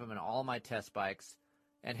batteries. I have them in all my test bikes.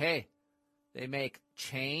 And hey, they make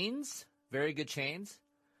chains, very good chains.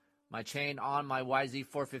 My chain on my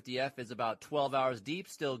YZ450F is about 12 hours deep,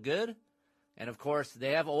 still good. And of course,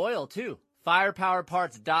 they have oil too.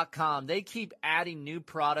 Firepowerparts.com. They keep adding new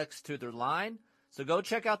products to their line. So go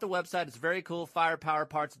check out the website. It's very cool,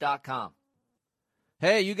 firepowerparts.com.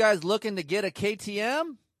 Hey, you guys looking to get a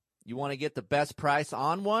KTM? You want to get the best price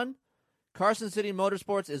on one? Carson City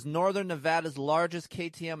Motorsports is Northern Nevada's largest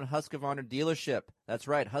KTM and Husqvarna dealership. That's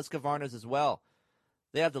right, Husqvarna's as well.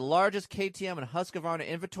 They have the largest KTM and Husqvarna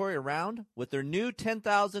inventory around with their new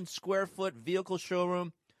 10,000 square foot vehicle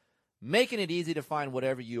showroom, making it easy to find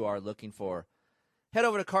whatever you are looking for. Head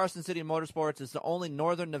over to Carson City Motorsports. It's the only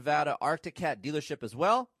Northern Nevada Arctic Cat dealership as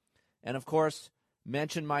well. And of course,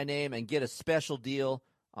 mention my name and get a special deal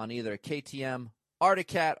on either a KTM, Arctic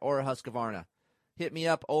Cat, or a Husqvarna. Hit me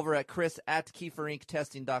up over at Chris at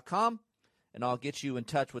KieferIncTesting.com, and I'll get you in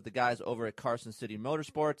touch with the guys over at Carson City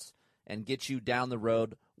Motorsports and get you down the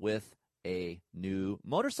road with a new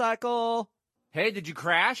motorcycle. Hey, did you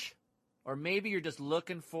crash? Or maybe you're just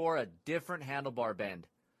looking for a different handlebar bend.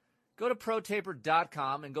 Go to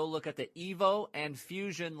ProTaper.com and go look at the Evo and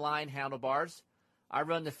Fusion line handlebars. I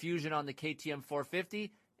run the Fusion on the KTM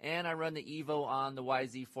 450, and I run the Evo on the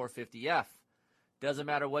YZ450F. Doesn't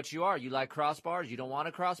matter what you are. You like crossbars, you don't want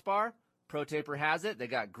a crossbar? ProTaper has it. They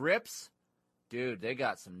got grips. Dude, they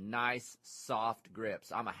got some nice, soft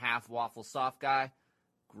grips. I'm a half waffle soft guy.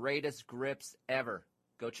 Greatest grips ever.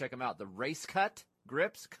 Go check them out. The Race Cut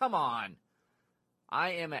grips? Come on.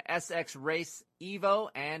 I am a SX Race Evo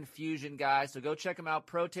and Fusion guy, so go check them out,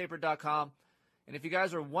 ProTaper.com. And if you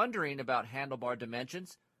guys are wondering about handlebar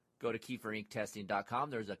dimensions, go to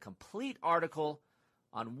KieferIncTesting.com. There's a complete article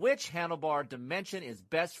on which handlebar dimension is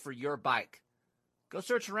best for your bike. Go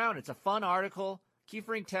search around. It's a fun article.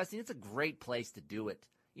 Kiefer Inc. Testing, it's a great place to do it.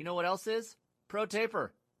 You know what else is? ProTaper.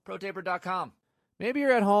 ProTaper.com. Maybe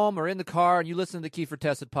you're at home or in the car and you listen to the Kiefer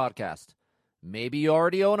Tested podcast. Maybe you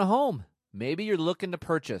already own a home. Maybe you're looking to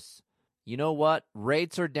purchase. You know what?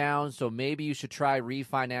 Rates are down, so maybe you should try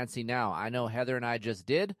refinancing now. I know Heather and I just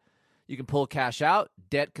did. You can pull cash out,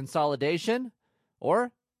 debt consolidation,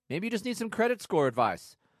 or maybe you just need some credit score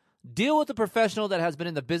advice. Deal with a professional that has been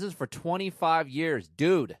in the business for 25 years.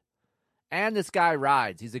 Dude. And this guy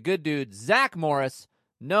rides. He's a good dude. Zach Morris.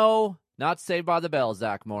 No, not Saved by the Bell,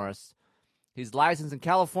 Zach Morris. He's licensed in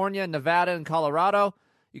California, Nevada, and Colorado.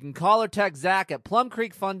 You can call or text Zach at Plum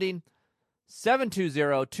Creek Funding,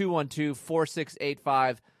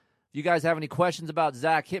 720-212-4685. If you guys have any questions about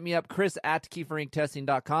Zach, hit me up, Chris at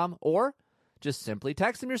KieferInkTesting.com, or just simply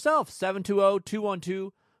text him yourself,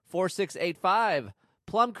 720-212-4685.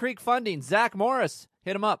 Plum Creek Funding, Zach Morris.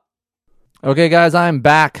 Hit him up. Okay, guys, I'm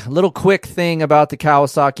back. A little quick thing about the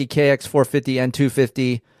Kawasaki KX450 and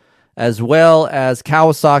 250, as well as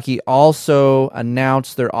Kawasaki also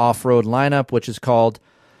announced their off-road lineup, which is called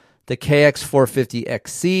the KX450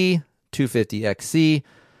 XC, 250 XC.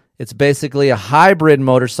 It's basically a hybrid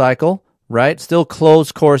motorcycle, right? Still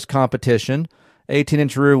closed course competition,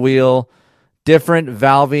 18-inch rear wheel, different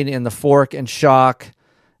valving in the fork and shock,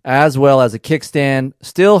 as well as a kickstand.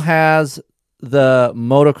 Still has the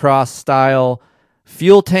motocross style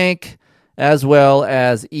fuel tank, as well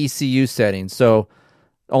as ECU settings. So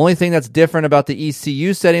only thing that's different about the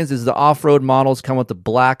ECU settings is the off-road models come with the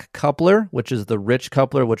black coupler, which is the rich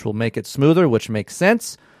coupler, which will make it smoother, which makes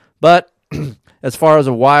sense. But as far as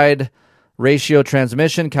a wide ratio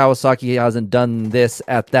transmission, Kawasaki hasn't done this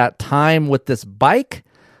at that time with this bike.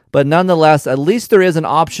 But nonetheless, at least there is an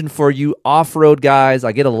option for you off-road guys.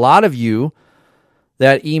 I get a lot of you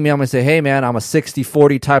that email me and say, hey, man, I'm a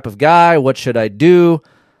 60-40 type of guy. What should I do?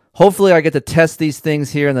 Hopefully, I get to test these things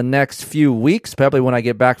here in the next few weeks. Probably when I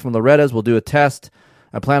get back from Loretta's, we'll do a test.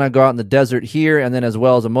 I plan on going out in the desert here and then as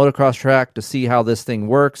well as a motocross track to see how this thing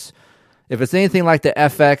works. If it's anything like the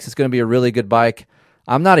FX, it's going to be a really good bike.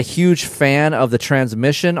 I'm not a huge fan of the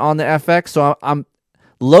transmission on the FX, so I'm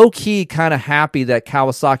low-key kind of happy that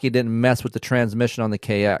Kawasaki didn't mess with the transmission on the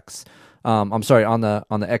KX. I'm sorry, on the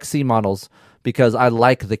XC models, because I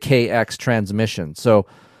like the KX transmission. So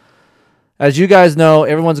as you guys know,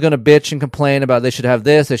 everyone's going to bitch and complain about they should have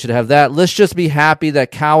this, they should have that. Let's just be happy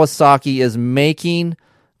that Kawasaki is making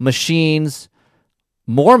machines,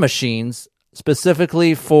 more machines,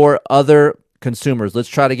 specifically for other consumers. Let's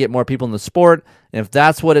try to get more people in the sport. And if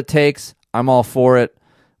that's what it takes, I'm all for it.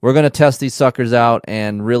 We're going to test these suckers out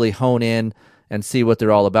and really hone in and see what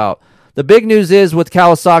they're all about. The big news is with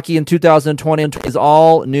Kawasaki in 2020 is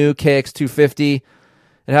all new KX250.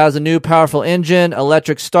 It has a new powerful engine,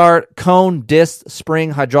 electric start, cone, disc,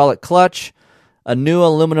 spring, hydraulic clutch, a new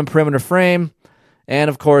aluminum perimeter frame, and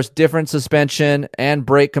of course, different suspension and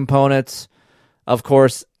brake components. Of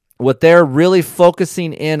course, what they're really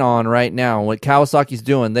focusing in on right now, what Kawasaki's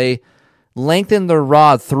doing, they lengthen the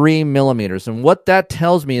rod 3 millimeters. And what that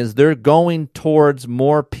tells me is they're going towards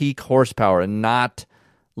more peak horsepower and not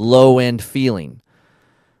low-end feeling.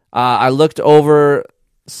 I looked over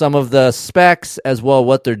some of the specs as well,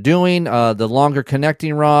 what they're doing, the longer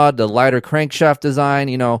connecting rod, the lighter crankshaft design.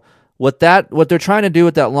 You know, what they're trying to do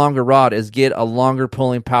with that longer rod is get a longer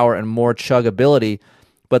pulling power and more chuggability,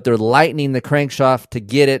 but they're lightening the crankshaft to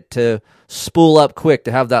get it to spool up quick,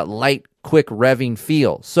 to have that light, quick revving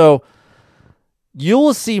feel. So you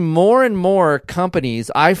will see more and more companies,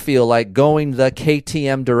 I feel like, going the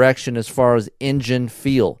KTM direction as far as engine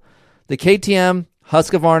feel. The KTM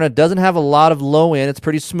Husqvarna doesn't have a lot of low end. It's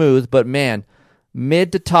pretty smooth, but man,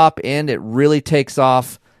 mid to top end, it really takes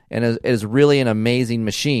off and is really an amazing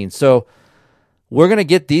machine. So we're going to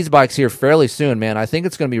get these bikes here fairly soon, man. I think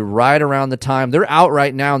it's going to be right around the time. They're out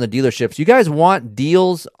right now in the dealerships. You guys want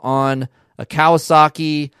deals on a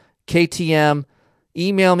Kawasaki, KTM,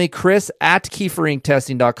 email me, Chris at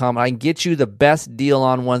KieferInkTesting.com. I can get you the best deal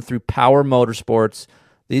on one through Power Motorsports.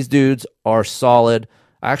 These dudes are solid.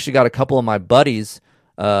 I actually got a couple of my buddies,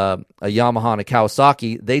 a Yamaha and a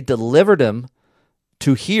Kawasaki. They delivered them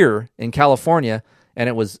to here in California, and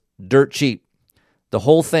it was dirt cheap. The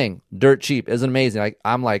whole thing, dirt cheap. Isn't amazing.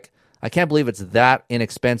 I'm like, I can't believe it's that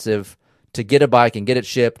inexpensive to get a bike and get it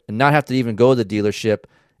shipped and not have to even go to the dealership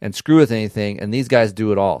and screw with anything, and these guys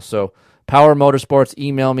do it all. So Power Motorsports,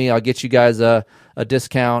 email me. I'll get you guys a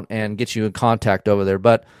discount and get you in contact over there.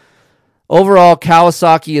 But overall,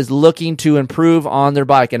 Kawasaki is looking to improve on their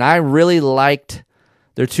bike, and I really liked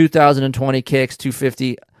their 2020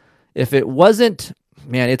 KX250. If it wasn't,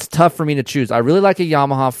 man, it's tough for me to choose. I really like a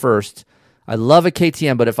Yamaha first. I love a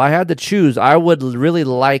KTM, but if I had to choose, I would really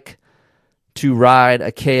like to ride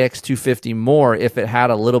a KX250 more if it had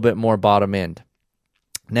a little bit more bottom end.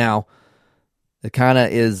 Now, it kind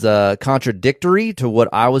of is contradictory to what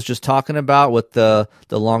I was just talking about with the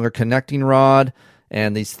longer connecting rod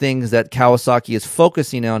and these things that Kawasaki is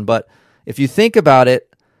focusing on. But if you think about it,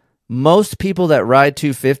 most people that ride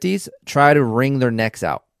 250s try to wring their necks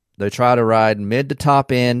out. They try to ride mid to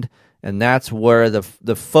top end, and that's where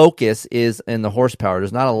the focus is in the horsepower.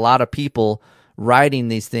 There's not a lot of people riding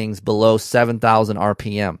these things below 7,000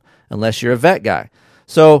 RPM, unless you're a vet guy.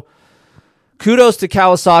 So kudos to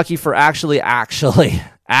Kawasaki for actually, I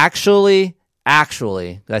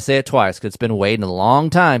say it twice because it's been waiting a long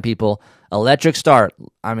time, people. Electric start.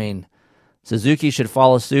 I mean, Suzuki should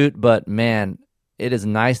follow suit, but man, it is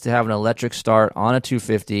nice to have an electric start on a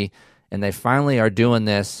 250, and they finally are doing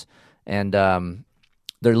this, and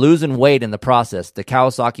they're losing weight in the process. The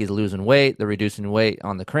Kawasaki is losing weight. They're reducing weight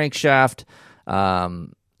on the crankshaft.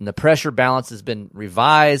 And the pressure balance has been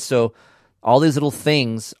revised, so all these little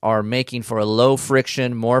things are making for a low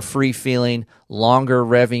friction, more free feeling, longer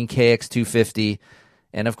revving KX250.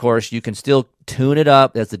 And of course, you can still tune it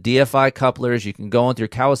up. There's the DFI couplers. You can go with your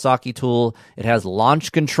Kawasaki tool. It has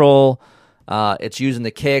launch control. It's using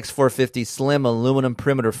the KX450 slim aluminum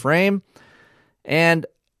perimeter frame. And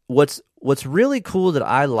what's really cool that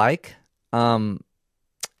I like, and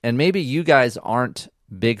maybe you guys aren't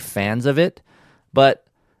big fans of it, but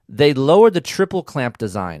they lowered the triple clamp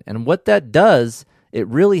design. And what that does, it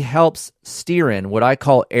really helps steer in what I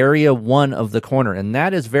call area 1 of the corner. And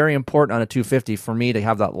that is very important on a 250 for me to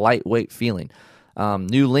have that lightweight feeling.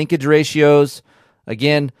 New linkage ratios.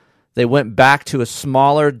 Again, they went back to a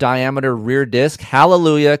smaller diameter rear disc.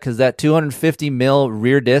 Hallelujah, because that 250 mil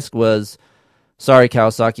rear disc was, sorry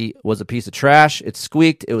Kawasaki, was a piece of trash. It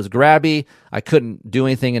squeaked. It was grabby. I couldn't do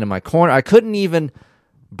anything into my corner. I couldn't even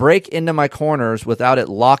break into my corners without it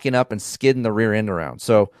locking up and skidding the rear end around.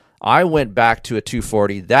 So I went back to a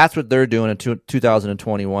 240. That's what they're doing in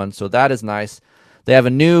 2021, so that is nice. They have a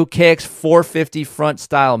new KX450 front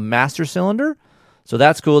style master cylinder, so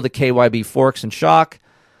that's cool, the KYB forks and shock.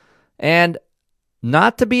 And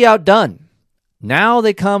not to be outdone, now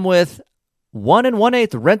they come with 1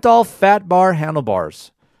 1/8 Renthal fat bar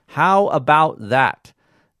handlebars. How about that?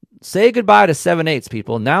 Say goodbye to 7/8,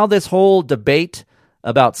 people. Now this whole debate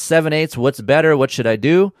about 7/8, what's better, what should I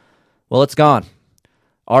do? Well, it's gone.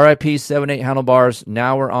 RIP 7/8 handlebars.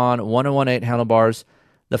 Now we're on 1 1/8 handlebars.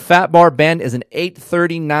 The fat bar bend is an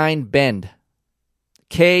 839 bend.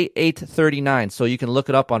 K839. So you can look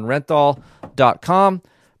it up on renthal.com,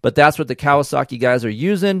 but that's what the Kawasaki guys are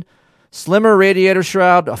using. Slimmer radiator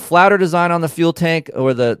shroud, a flatter design on the fuel tank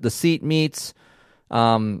where the seat meets.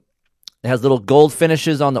 It has little gold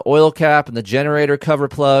finishes on the oil cap and the generator cover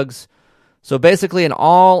plugs. So basically an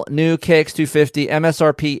all-new KX250,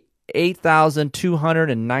 MSRP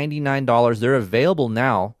 $8,299. They're available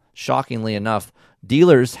now, shockingly enough.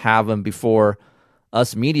 Dealers have them before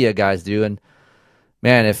us media guys do. And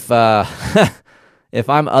man, if if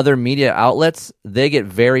I'm other media outlets, they get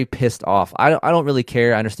very pissed off. I don't really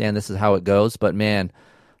care. I understand this is how it goes, but man,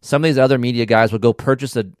 some of these other media guys will go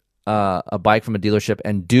purchase a bike from a dealership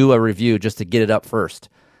and do a review just to get it up first.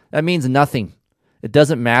 That means nothing. It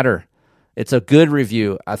doesn't matter. It's a good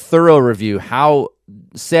review, a thorough review, how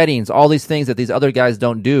settings, all these things that these other guys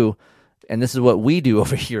don't do, and this is what we do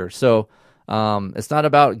over here. So it's not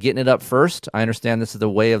about getting it up first. I understand this is the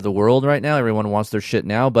way of the world right now. Everyone wants their shit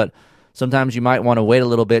now, but sometimes you might want to wait a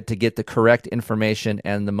little bit to get the correct information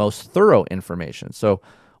and the most thorough information. So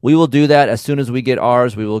we will do that as soon as we get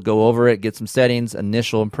ours. We will go over it, get some settings,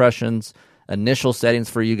 initial impressions, initial settings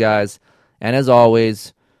for you guys. And as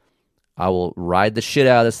always, I will ride the shit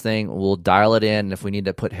out of this thing. We'll dial it in. And if we need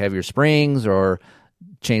to put heavier springs or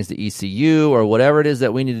change the ECU or whatever it is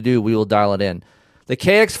that we need to do, we will dial it in. The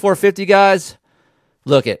KX450, guys,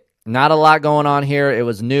 look it. Not a lot going on here. It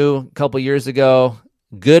was new a couple years ago.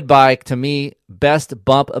 Good bike. To me, best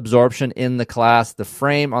bump absorption in the class. The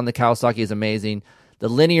frame on the Kawasaki is amazing. The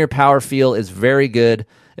linear power feel is very good.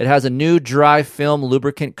 It has a new dry film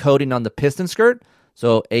lubricant coating on the piston skirt,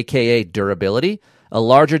 so AKA durability. A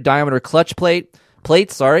larger diameter clutch plate,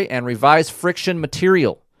 and revised friction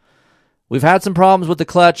material. We've had some problems with the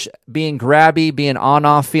clutch being grabby, being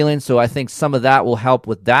on-off feeling, so I think some of that will help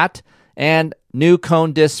with that. And new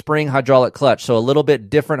cone disc spring hydraulic clutch, so a little bit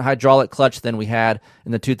different hydraulic clutch than we had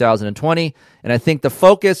in the 2020. And I think the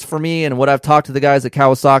focus for me and what I've talked to the guys at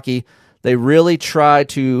Kawasaki, they really try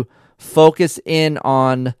to focus in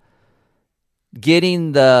on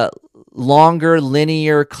getting the longer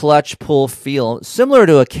linear clutch pull feel, similar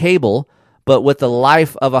to a cable, but with the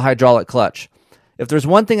life of a hydraulic clutch. If there's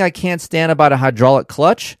one thing I can't stand about a hydraulic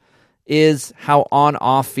clutch, is how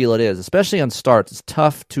on-off feel it is, especially on starts. It's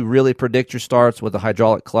tough to really predict your starts with a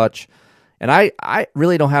hydraulic clutch. And I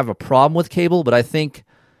really don't have a problem with cable, but I think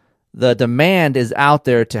the demand is out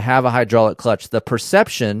there to have a hydraulic clutch. The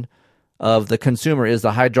perception of the consumer is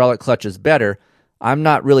the hydraulic clutch is better. I'm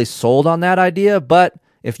not really sold on that idea, but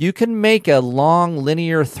if you can make a long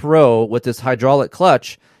linear throw with this hydraulic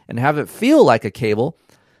clutch and have it feel like a cable,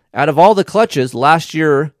 out of all the clutches, last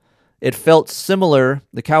year it felt similar,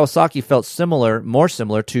 the Kawasaki felt similar, more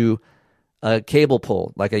similar to a cable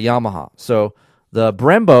pull, like a Yamaha. So the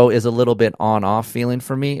Brembo is a little bit on-off feeling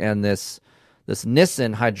for me, and this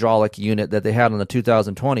Nissan hydraulic unit that they had on the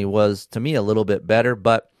 2020 was, to me, a little bit better,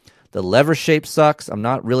 but the lever shape sucks. I'm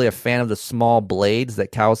not really a fan of the small blades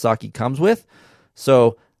that Kawasaki comes with,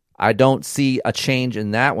 so I don't see a change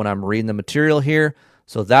in that when I'm reading the material here,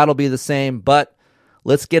 so that'll be the same, but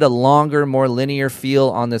let's get a longer, more linear feel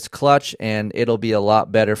on this clutch, and it'll be a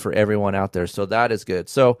lot better for everyone out there, so that is good.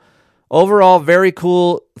 So overall, very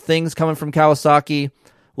cool things coming from Kawasaki.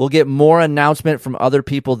 We'll get more announcement from other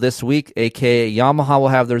people this week, aka Yamaha will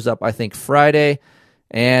have theirs up, I think, Friday,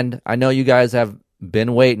 and I know you guys have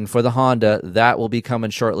been waiting for the Honda. That will be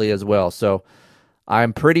coming shortly as well. So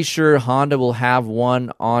I'm pretty sure Honda will have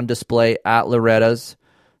one on display at Loretta's.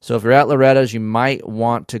 So if you're at Loretta's, you might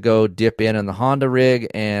want to go dip in the Honda rig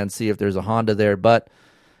and see if there's a Honda there. But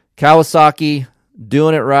Kawasaki,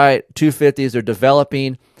 doing it right. 250s are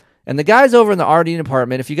developing. And the guys over in the R&D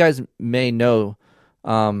department, if you guys may know,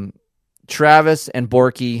 Travis and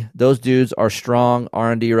Borky, those dudes are strong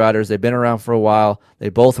R&D riders. They've been around for a while. They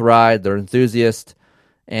both ride. They're enthusiasts.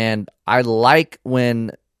 And I like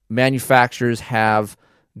when manufacturers have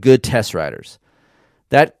good test riders.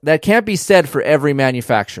 That can't be said for every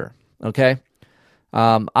manufacturer, okay?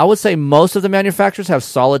 I would say most of the manufacturers have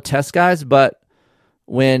solid test guys, but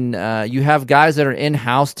when you have guys that are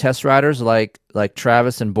in-house test riders like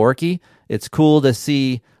Travis and Borky, it's cool to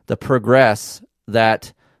see the progress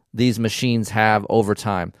that these machines have over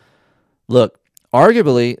time. Look,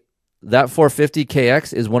 arguably, that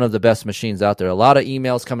 450KX is one of the best machines out there. A lot of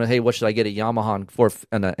emails coming, hey, what should I get, a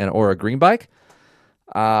Yamaha or a green bike?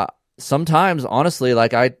 Sometimes, honestly,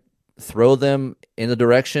 like I throw them in the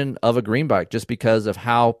direction of a green bike just because of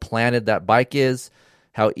how planted that bike is,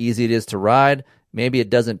 how easy it is to ride. Maybe it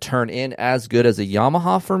doesn't turn in as good as a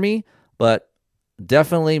Yamaha for me, but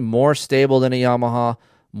definitely more stable than a Yamaha,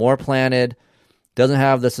 more planted. Doesn't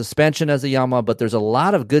have the suspension as a Yamaha, but there's a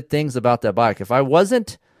lot of good things about that bike. If I was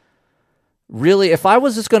just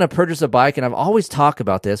going to purchase a bike, and I've always talked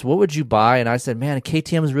about this, what would you buy? And I said, man, a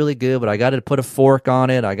KTM is really good, but I got to put a fork on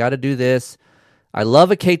it. I got to do this. I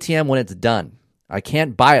love a KTM when it's done. I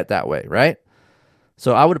can't buy it that way, right?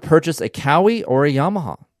 So I would purchase a Cowie or a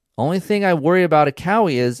Yamaha. Only thing I worry about a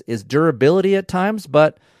Cowie is durability at times,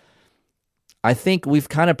 but I think we've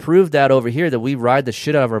kind of proved that over here, that we ride the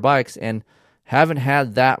shit out of our bikes and haven't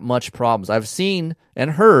had that much problems. I've seen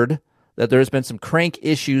and heard that there's been some crank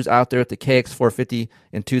issues out there at the KX450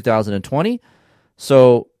 in 2020.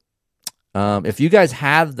 So if you guys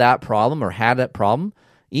have that problem or had that problem,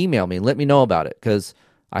 email me. Let me know about it, because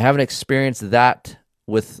I haven't experienced that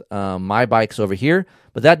with my bikes over here,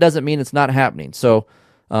 but that doesn't mean it's not happening. So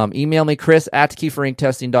email me,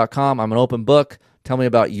 chris@keeferinctesting.com. I'm an open book. Tell me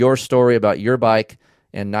about your story, about your bike,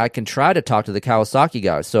 and I can try to talk to the Kawasaki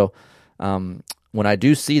guys. So when I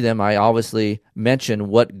do see them, I obviously mention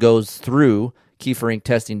what goes through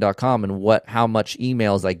keeferinctesting.com and how much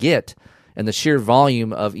emails I get, and the sheer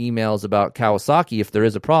volume of emails about Kawasaki. If there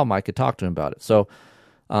is a problem, I could talk to him about it. So,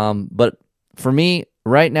 but for me,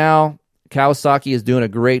 right now, Kawasaki is doing a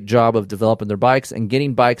great job of developing their bikes and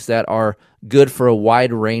getting bikes that are good for a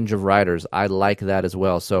wide range of riders. I like that as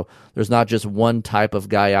well. So there's not just one type of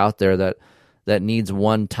guy out there that needs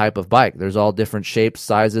one type of bike. There's all different shapes,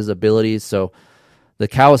 sizes, abilities. So the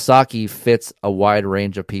Kawasaki fits a wide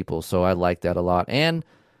range of people. So I like that a lot. And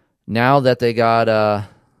now that they got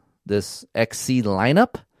this XC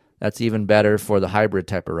lineup, that's even better for the hybrid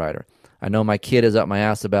type of rider. I know my kid is up my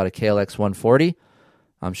ass about a KLX 140.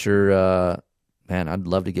 I'm sure, man, I'd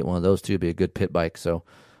love to get one of those too. It'd be a good pit bike. So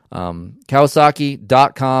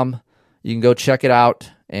Kawasaki.com, you can go check it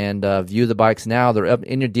out and view the bikes now. They're up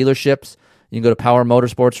in your dealerships. You can go to Power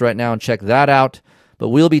Motorsports right now and check that out. But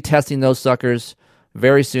we'll be testing those suckers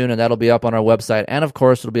very soon, and that'll be up on our website. And, of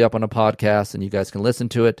course, it'll be up on a podcast, and you guys can listen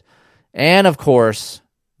to it. And, of course,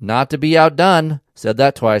 not to be outdone, said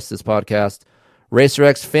that twice this podcast,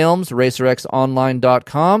 RacerX Films,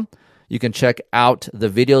 racerxonline.com. You can check out the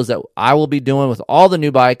videos that I will be doing with all the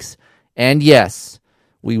new bikes. And, yes,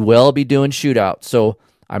 we will be doing shootouts. So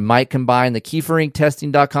I might combine the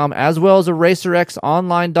KieferInkTesting.com as well as a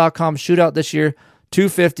RacerXOnline.com shootout this year.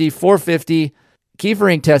 250, 450.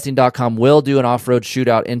 KieferInkTesting.com will do an off-road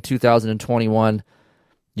shootout in 2021.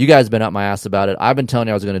 You guys have been up my ass about it. I've been telling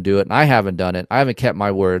you I was going to do it, and I haven't done it. I haven't kept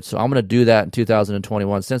my word, so I'm going to do that in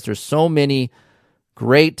 2021 since there's so many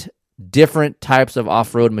great different types of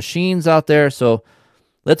off-road machines out there. So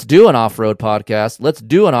let's do an off-road podcast. Let's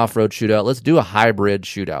do an off-road shootout. Let's do a hybrid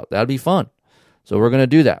shootout. That'd be fun. So we're going to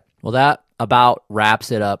do that. Well, that about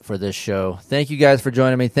wraps it up for this show. Thank you guys for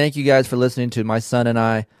joining me. Thank you guys for listening to my son and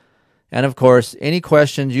I. And of course, any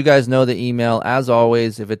questions, you guys know the email. As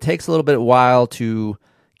always, if it takes a little bit while to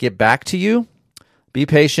get back to you, be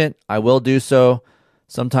patient. I will do so.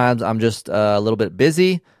 Sometimes I'm just a little bit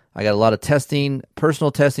busy. I got a lot of testing,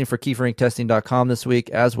 personal testing for KieferInkTesting.com this week,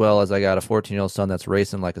 as well as I got a 14-year-old son that's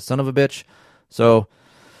racing like a son of a bitch. So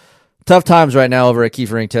tough times right now over at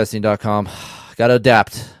KieferInkTesting.com. Got to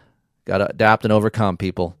adapt. Got to adapt and overcome,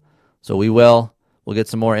 people. So we will. We'll get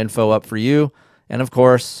some more info up for you. And of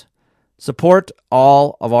course, support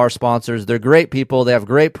all of our sponsors. They're great people. They have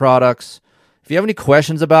great products. If you have any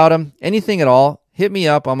questions about them, anything at all, hit me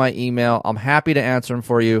up on my email. I'm happy to answer them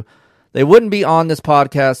for you. They wouldn't be on this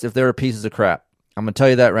podcast if they were pieces of crap. I'm going to tell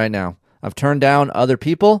you that right now. I've turned down other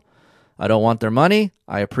people. I don't want their money.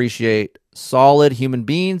 I appreciate solid human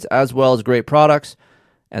beings as well as great products.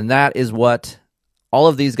 And that is what all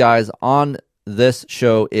of these guys on this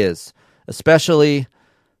show is. Especially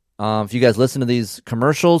if you guys listen to these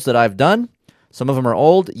commercials that I've done. Some of them are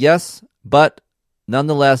old, yes, but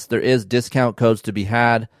nonetheless, there is discount codes to be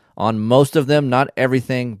had on most of them. Not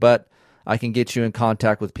everything, but I can get you in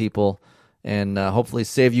contact with people and hopefully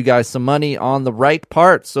save you guys some money on the right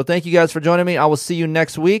parts. So thank you guys for joining me. I will see you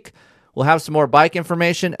next week. We'll have some more bike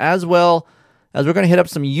information as well as we're going to hit up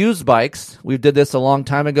some used bikes. We did this a long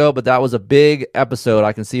time ago, but that was a big episode.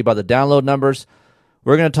 I can see by the download numbers.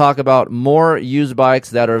 We're going to talk about more used bikes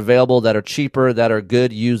that are available, that are cheaper, that are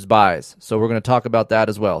good used buys. So we're going to talk about that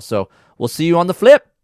as well. So we'll see you on the flip.